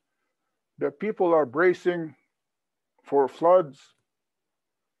 Mackenzie, the people are bracing for floods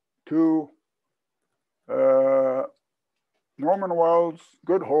to Norman Wells,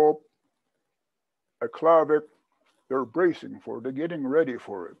 Good Hope, Aklavik. They're bracing for it, they're getting ready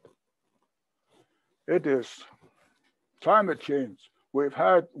for it. It is climate change. We've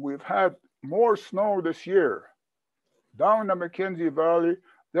had more snow this year down the Mackenzie Valley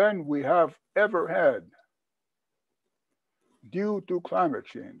than we have ever had due to climate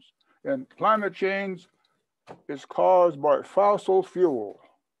change. And climate change is caused by fossil fuel.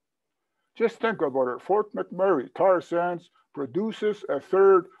 Just think about it. Fort McMurray tar sands produces a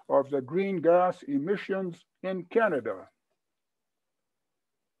third of the green gas emissions in Canada.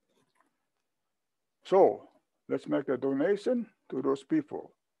 So let's make a donation to those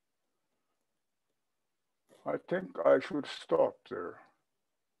people. I think I should stop there.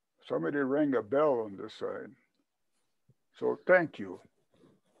 Somebody rang a bell on this side. So thank you.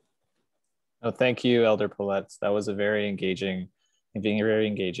 Oh, thank you, Elder Paulette. That was a very engaging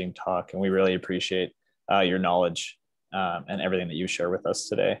talk, and we really appreciate your knowledge and everything that you share with us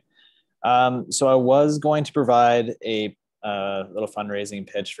today. So I was going to provide a little fundraising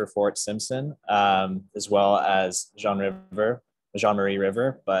pitch for Fort Simpson, as well as Jean-Marie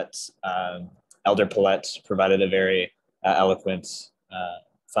River, but Elder Paulette provided a very eloquent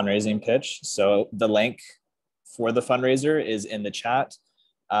fundraising pitch. So the link for the fundraiser is in the chat.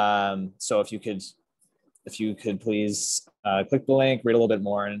 So if you could please click the link, read a little bit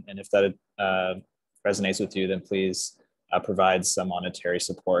more, and if that resonates with you, then please provide some monetary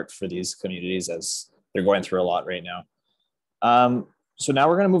support for these communities as they're going through a lot right now. So now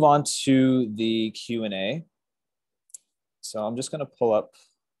we're going to move on to the Q&A. So I'm just going to pull up,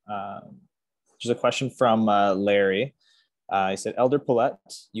 there's a question from Larry. He said, Elder Paulette,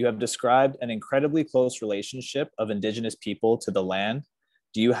 you have described an incredibly close relationship of Indigenous people to the land.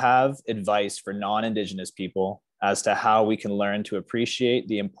 Do you have advice for non-Indigenous people as to how we can learn to appreciate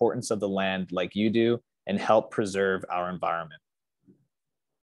the importance of the land like you do and help preserve our environment?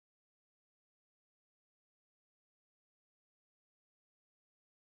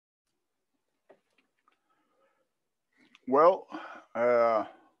 Well, I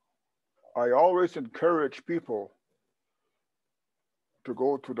always encourage people to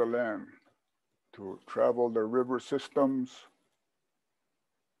go to the land, to travel the river systems,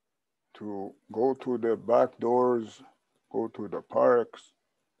 to go to the back doors, go to the parks.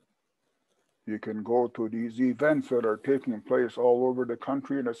 You can go to these events that are taking place all over the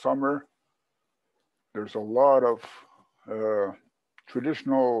country in the summer. There's a lot of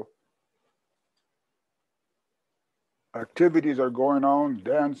traditional activities are going on,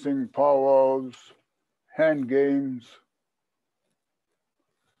 dancing, powwows, hand games.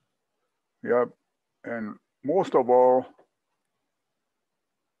 Yep, and most of all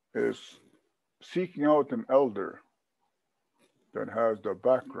is seeking out an elder that has the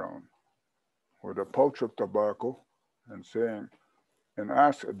background or the pouch of tobacco and saying, and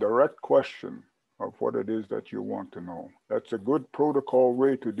ask a direct question of what it is that you want to know. That's a good protocol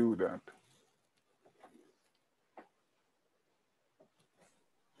way to do that.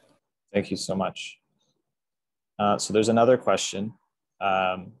 Thank you so much. So there's another question.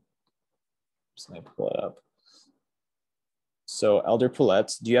 Just let me pull it up. So Elder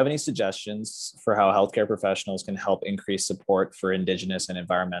Paulette, do you have any suggestions for how healthcare professionals can help increase support for Indigenous and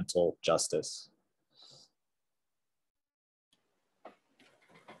environmental justice?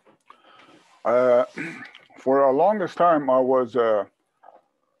 For a longest time, I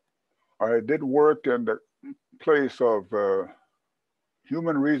did work in the place of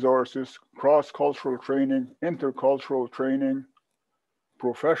human resources, cross-cultural training, intercultural training,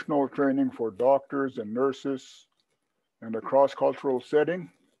 professional training for doctors and nurses in a cross-cultural setting.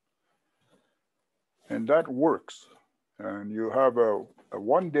 And that works. And you have a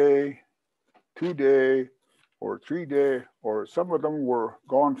 1 day, 2 day, or 3 day, or some of them were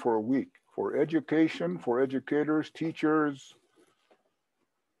gone for a week for education, for educators, teachers.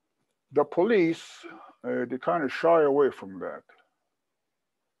 The police, they kind of shy away from that.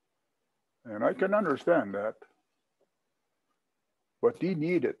 And I can understand that. But they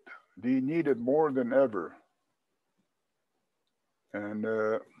need it. They need it more than ever. And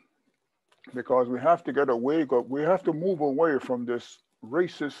because we have to get away, we have to move away from this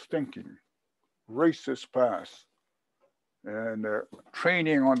racist thinking, racist past. And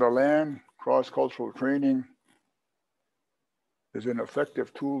training on the land, cross-cultural training, is an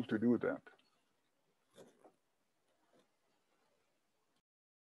effective tool to do that.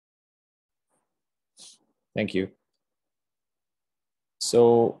 Thank you.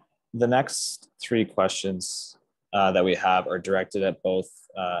 So the next 3 questions that we have are directed at both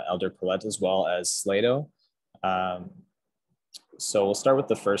Elder Paulette as well as Slato. So we'll start with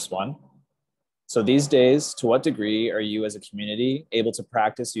the first one. So these days, to what degree are you as a community able to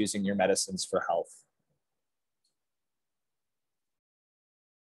practice using your medicines for health?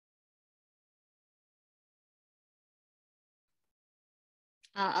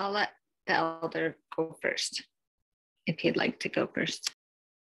 I'll let the elder go first, if he'd like to go first.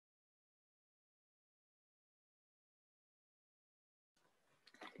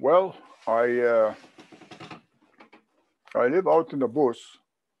 Well, I live out in the bush.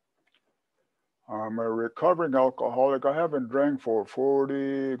 I'm a recovering alcoholic. I haven't drank for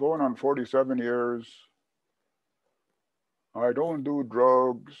going on 47 years. I don't do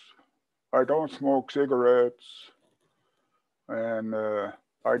drugs. I don't smoke cigarettes. And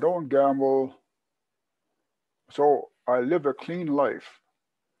I don't gamble. So I live a clean life.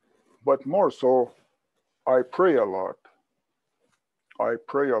 But more so, I pray a lot. I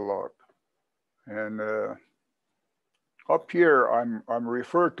pray a lot. And up here, I'm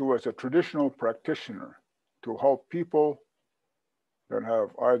referred to as a traditional practitioner to help people that have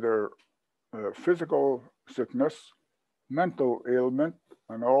either physical sickness, mental ailment,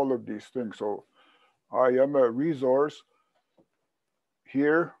 and all of these things. So I am a resource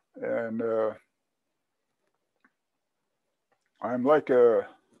here, and I'm like a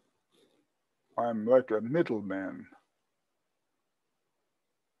middleman.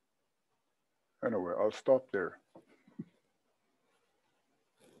 Anyway, I'll stop there.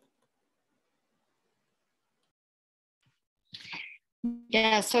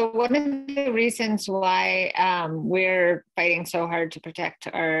 Yeah, so one of the reasons why we're fighting so hard to protect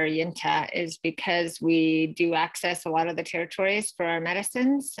our Yinta is because we do access a lot of the territories for our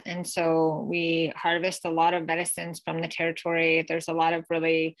medicines. And so we harvest a lot of medicines from the territory. There's a lot of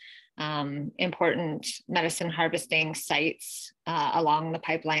really important medicine harvesting sites along the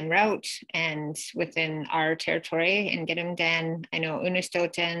pipeline route and within our territory in Gidimt'en. I know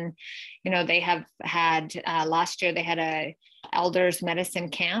Unistoten, you know, they have had, last year they had a elders medicine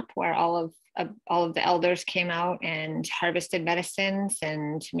camp where all of the elders came out and harvested medicines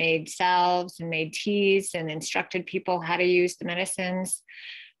and made salves and made teas and instructed people how to use the medicines.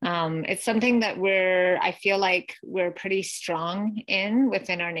 It's something that I feel like we're pretty strong in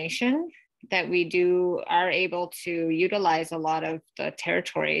within our nation, that we are able to utilize a lot of the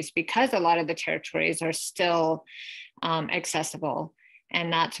territories because a lot of the territories are still accessible.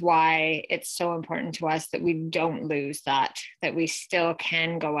 And that's why it's so important to us that we don't lose that we still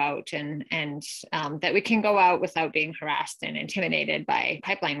can go out and that we can go out without being harassed and intimidated by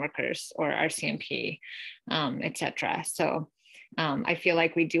pipeline workers or RCMP, et cetera. So I feel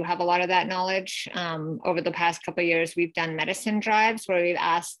like we do have a lot of that knowledge. Over the past couple of years, we've done medicine drives where we've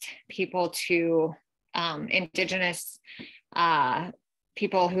asked people to, Indigenous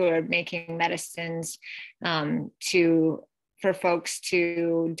people who are making medicines, for folks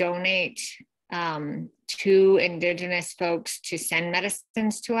to donate to Indigenous folks to send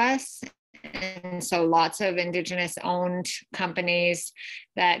medicines to us. And so lots of Indigenous owned companies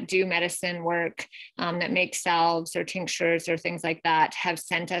that do medicine work, that make salves or tinctures or things like that, have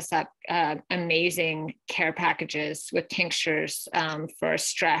sent us up amazing care packages with tinctures for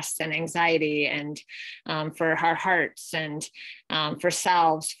stress and anxiety, and for our hearts, and for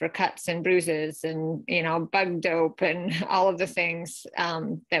salves for cuts and bruises, and, you know, bug dope and all of the things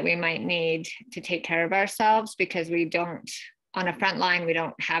that we might need to take care of ourselves, because we don't, on a front line, we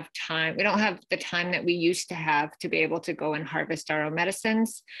don't have time. We don't have the time that we used to have to be able to go and harvest our own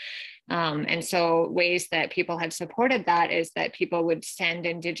medicines. And so ways that people have supported that is that people would send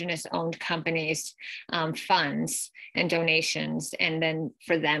Indigenous owned companies funds and donations, and then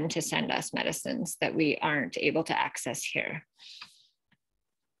for them to send us medicines that we aren't able to access here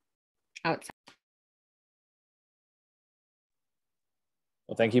outside.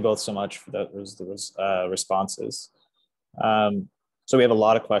 Well, thank you both so much for those responses. So we have a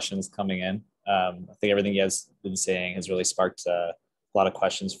lot of questions coming in. I think everything you guys been saying has really sparked a lot of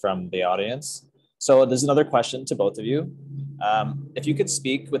questions from the audience. So there's another question to both of you. If you could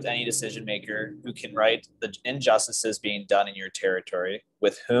speak with any decision maker who can right the injustices being done in your territory,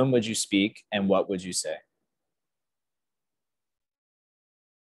 with whom would you speak and what would you say?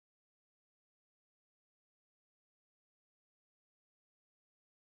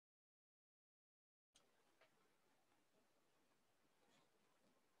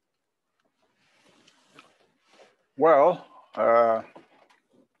 Well,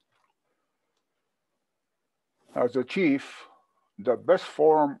 as a chief, the best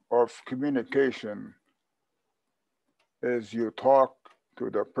form of communication is you talk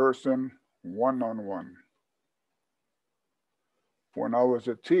to the person one-on-one. When I was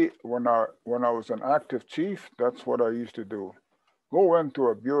when I was an active chief, that's what I used to do. Go into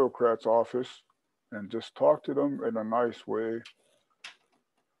a bureaucrat's office and just talk to them in a nice way.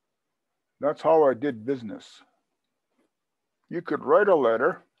 That's how I did business. You could write a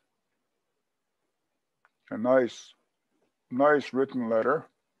letter, a nice written letter,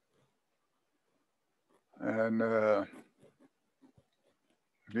 and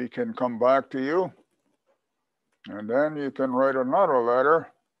he can come back to you, and then you can write another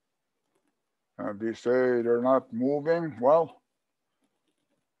letter, and they say they're not moving, well,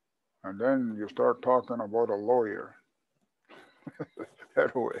 and then you start talking about a lawyer.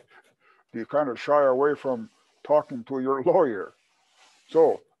 That way, you kind of shy away from talking to your lawyer.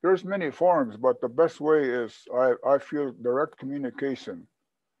 So there's many forms, but the best way is, I feel, direct communication.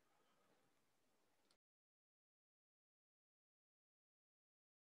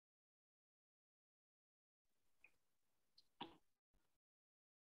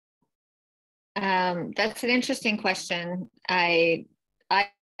 That's an interesting question. I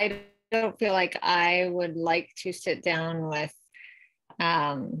don't feel like I would like to sit down with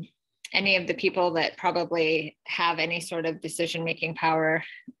any of the people that probably have any sort of decision-making power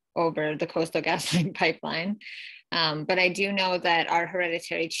over the Coastal GasLink pipeline. But I do know that our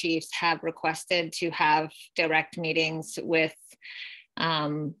hereditary chiefs have requested to have direct meetings with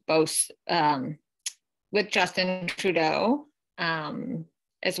both with Justin Trudeau,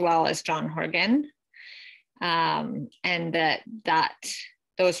 as well as John Horgan, and that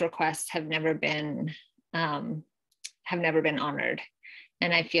those requests have never been have never been honored.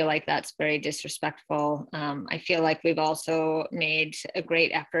 And I feel like that's very disrespectful. I feel like we've also made a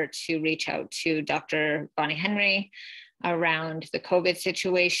great effort to reach out to Dr. Bonnie Henry around the COVID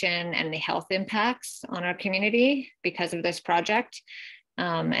situation and the health impacts on our community because of this project.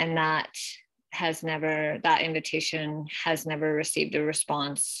 And that invitation has never received a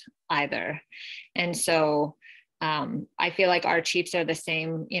response either. And so I feel like our chiefs are the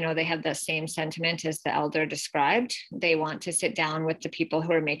same, they have the same sentiment as the elder described. They want to sit down with the people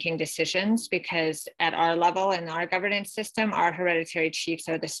who are making decisions, because at our level in our governance system, our hereditary chiefs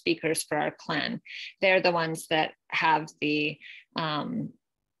are the speakers for our clan. They're the ones that have the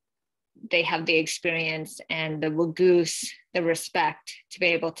experience and the wagoose, the respect to be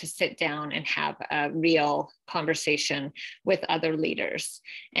able to sit down and have a real conversation with other leaders.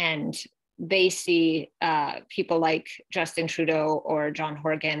 And they see people like Justin Trudeau or John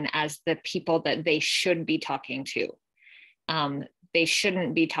Horgan as the people that they should be talking to. They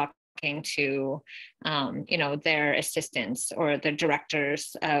shouldn't be talking to, their assistants or the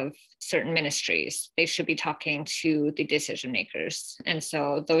directors of certain ministries. They should be talking to the decision makers. And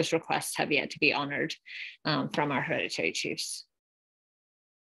so those requests have yet to be honored from our hereditary chiefs.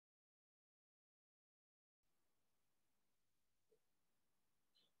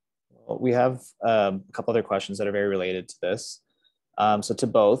 We have a couple other questions that are very related to this. So to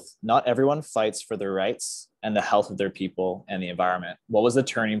both, not everyone fights for their rights and the health of their people and the environment. What was the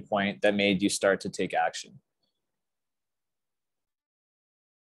turning point that made you start to take action?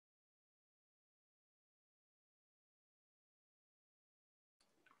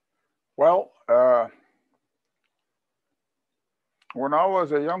 Well, when I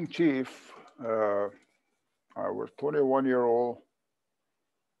was a young chief, I was 21-year-old.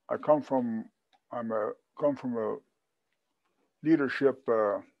 I come from a leadership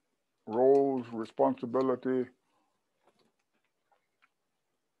roles, responsibility.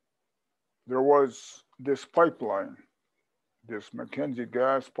 There was this pipeline, this Mackenzie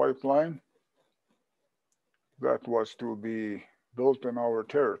gas pipeline that was to be built in our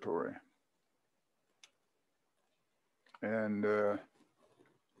territory. And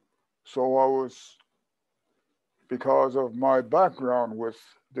so I was, because of my background with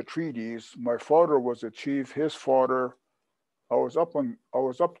the treaties, my father was a chief, his father, I was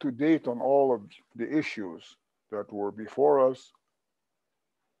up to date on all of the issues that were before us.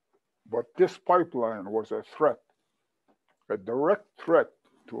 But this pipeline was a threat, a direct threat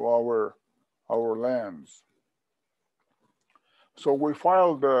to our lands. So we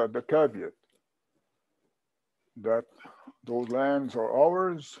filed the caveat that those lands are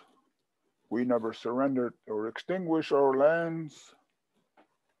ours. We never surrendered or extinguished our lands.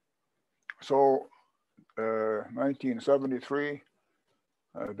 So 1973,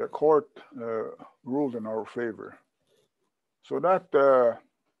 the court ruled in our favor. So that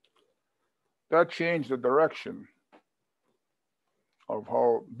changed the direction of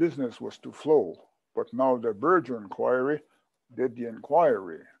how business was to flow. But now the Berger inquiry did the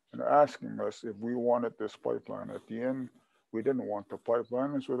inquiry and asking us if we wanted this pipeline. At the end, we didn't want the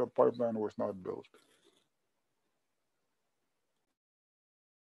pipeline, and so the pipeline was not built.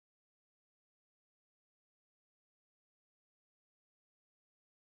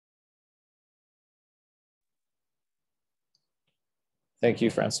 Thank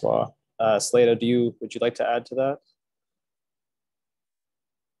you, Francois. Slada, would you like to add to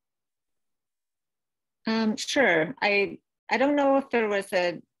that? Sure. I don't know if there was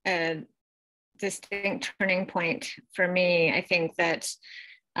a distinct turning point for me. I think that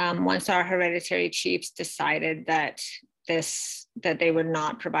once our hereditary chiefs decided that they would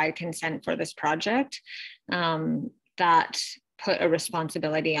not provide consent for this project, that put a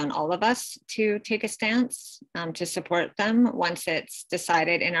responsibility on all of us to take a stance, to support them. Once it's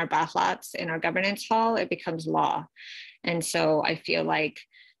decided in our bathlats, in our governance hall, it becomes law. And so I feel like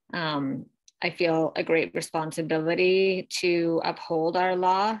I feel a great responsibility to uphold our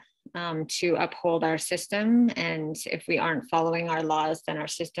law, to uphold our system. And if we aren't following our laws, then our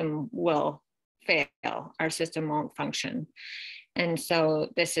system will fail. Our system won't function. And so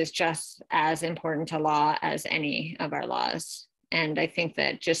this is just as important a law as any of our laws. And I think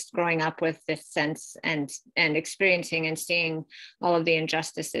that just growing up with this sense and experiencing and seeing all of the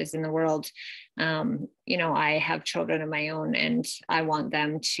injustices in the world, I have children of my own, and I want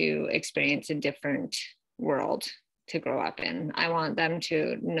them to experience a different world to grow up in. I want them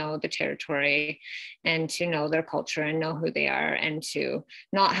to know the territory and to know their culture and know who they are, and to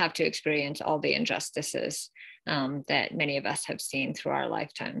not have to experience all the injustices that many of us have seen through our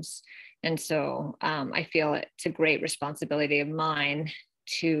lifetimes. And so I feel it's a great responsibility of mine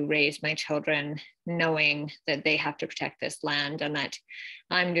to raise my children knowing that they have to protect this land and that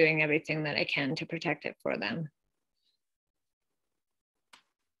I'm doing everything that I can to protect it for them.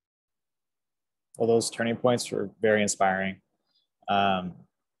 Well, those turning points were very inspiring.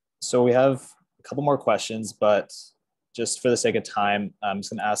 So we have a couple more questions, but just for the sake of time, I'm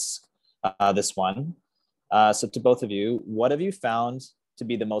just going to ask this one. So to both of you, what have you found to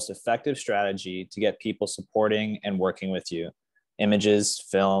be the most effective strategy to get people supporting and working with you? Images,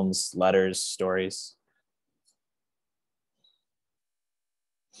 films, letters, stories?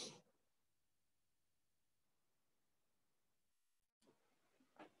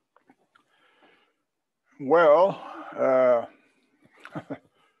 Well,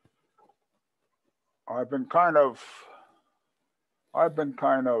 I've been kind of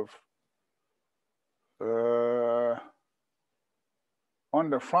on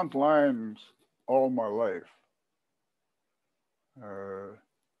the front lines all my life.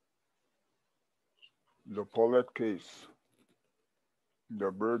 The Paulette case,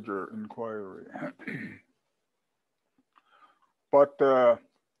 the Berger inquiry. But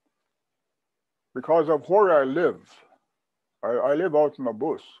because of where I live out in the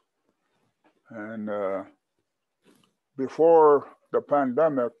bush. And before the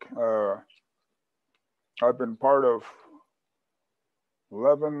pandemic, I've been part of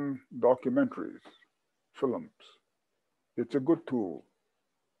 11 documentaries, films. It's a good tool.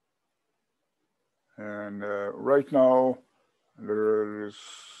 And right now, there's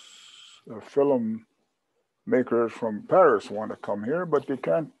film makers from Paris want to come here, but they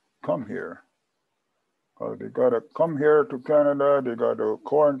can't come here. They gotta come here to Canada, they gotta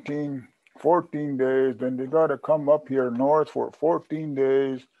quarantine 14 days, then they gotta come up here north for 14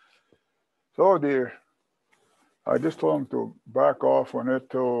 days. So I just told them to back off on it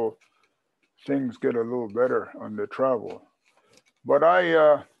till things get a little better on the travel. But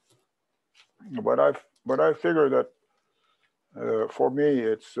I figure that for me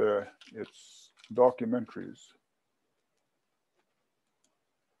it's documentaries.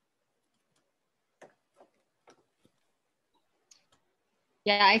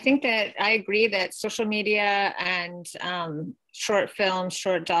 Yeah, I think that I agree that social media and short films,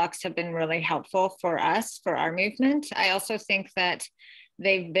 short docs have been really helpful for us, for our movement. I also think that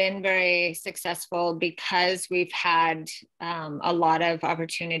they've been very successful because we've had a lot of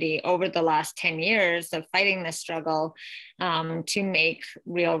opportunity over the last 10 years of fighting this struggle to make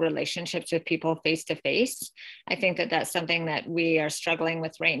real relationships with people face to face. I think that that's something that we are struggling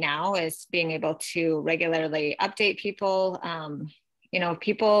with right now, is being able to regularly update people. You know, if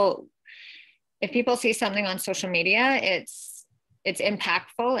people see something on social media, it's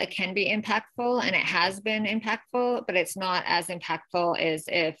impactful. It can be impactful, and it has been impactful, but it's not as impactful as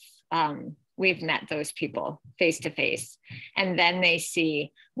if we've met those people face to face, and then they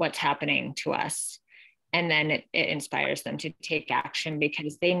see what's happening to us. And then it inspires them to take action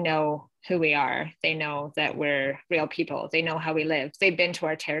because they know who we are. They know that we're real people. They know how we live. They've been to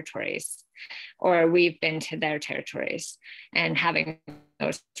our territories, or we've been to their territories, and having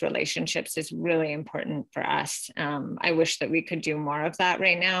those relationships is really important for us. I wish that we could do more of that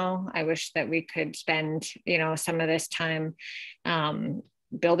right now. I wish that we could spend, some of this time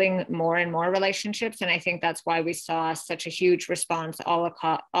building more and more relationships. And I think that's why we saw such a huge response all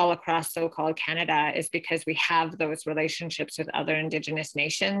across so-called Canada, is because we have those relationships with other Indigenous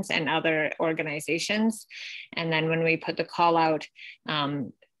nations and other organizations. And then when we put the call out,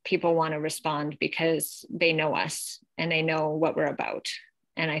 people want to respond because they know us and they know what we're about.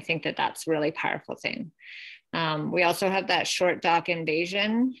 And I think that that's a really powerful thing. We also have that short doc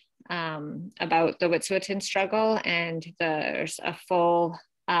Invasion about the Wet'suwet'en struggle, and there's a full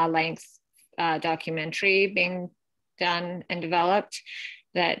length documentary being done and developed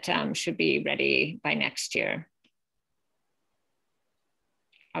that should be ready by next year.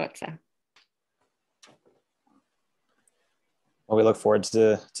 Alexa. Well, we look forward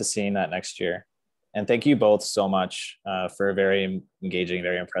to seeing that next year. And thank you both so much for a very engaging,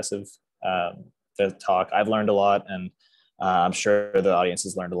 very impressive the talk. I've learned a lot, and I'm sure the audience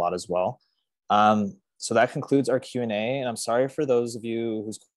has learned a lot as well. So that concludes our Q&A, and I'm sorry for those of you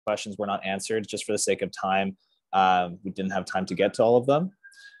whose questions were not answered. Just for the sake of time, we didn't have time to get to all of them.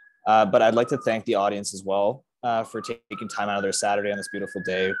 But I'd like to thank the audience as well for taking time out of their Saturday on this beautiful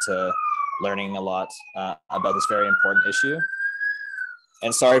day to learning a lot about this very important issue.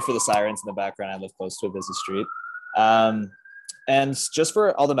 And sorry for the sirens in the background. I live close to a busy street. And just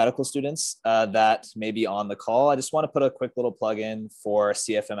for all the medical students that may be on the call, I just want to put a quick little plug in for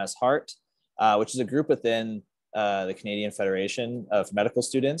CFMS Heart, which is a group within the Canadian Federation of Medical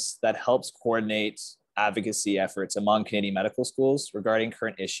Students that helps coordinate advocacy efforts among Canadian medical schools regarding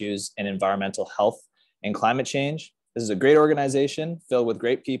current issues in environmental health and climate change. This is a great organization filled with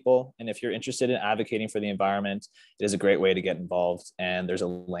great people. And if you're interested in advocating for the environment, it is a great way to get involved. And there's a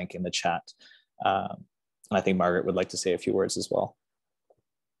link in the chat. And I think Margaret would like to say a few words as well.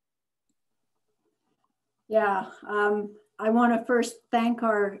 Yeah, I want to first thank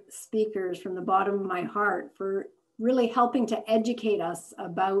our speakers from the bottom of my heart for really helping to educate us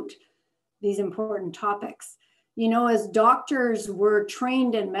about these important topics. You know, as doctors, we're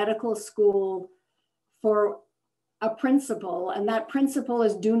trained in medical school for a principle, and that principle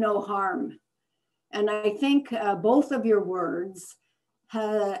is do no harm. And I think both of your words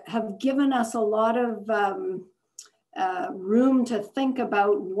have given us a lot of room to think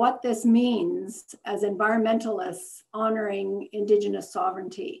about what this means as environmentalists honoring Indigenous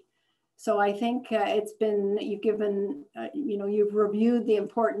sovereignty. So I think you've given, you've reviewed the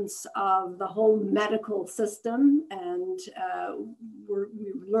importance of the whole medical system, and we're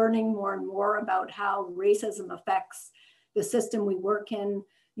learning more and more about how racism affects the system we work in.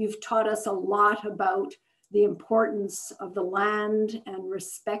 You've taught us a lot about the importance of the land and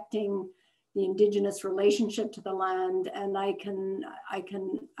respecting the Indigenous relationship to the land. And I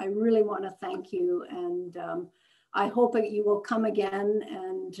really want to thank you. And I hope that you will come again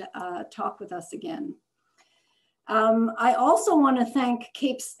and talk with us again. I also want to thank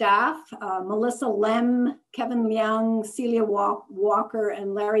CAPE staff, Melissa Lem, Kevin Liang, Celia Walker,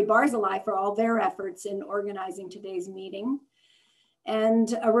 and Larry Barzilai for all their efforts in organizing today's meeting.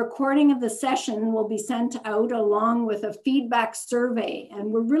 And a recording of the session will be sent out along with a feedback survey.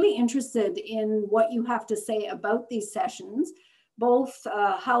 And we're really interested in what you have to say about these sessions, both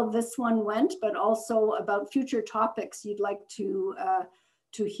how this one went, but also about future topics you'd like to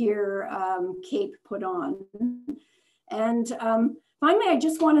hear CAPE put on. And finally, I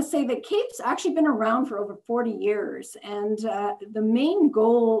just want to say that CAPE's actually been around for over 40 years. And the main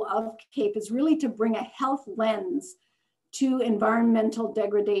goal of CAPE is really to bring a health lens to environmental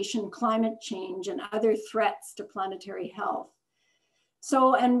degradation, climate change, and other threats to planetary health.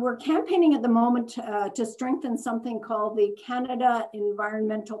 So, and we're campaigning at the moment to strengthen something called the Canada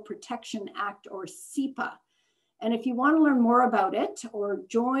Environmental Protection Act, or CEPA. And if you want to learn more about it, or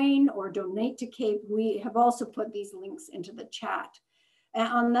join or donate to CAPE, we have also put these links into the chat. And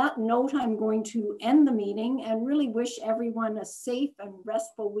on that note, I'm going to end the meeting and really wish everyone a safe and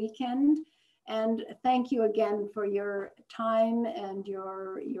restful weekend. And thank you again for your time and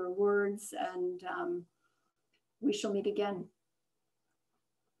your words, and we shall meet again.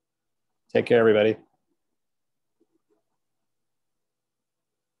 Take care, everybody.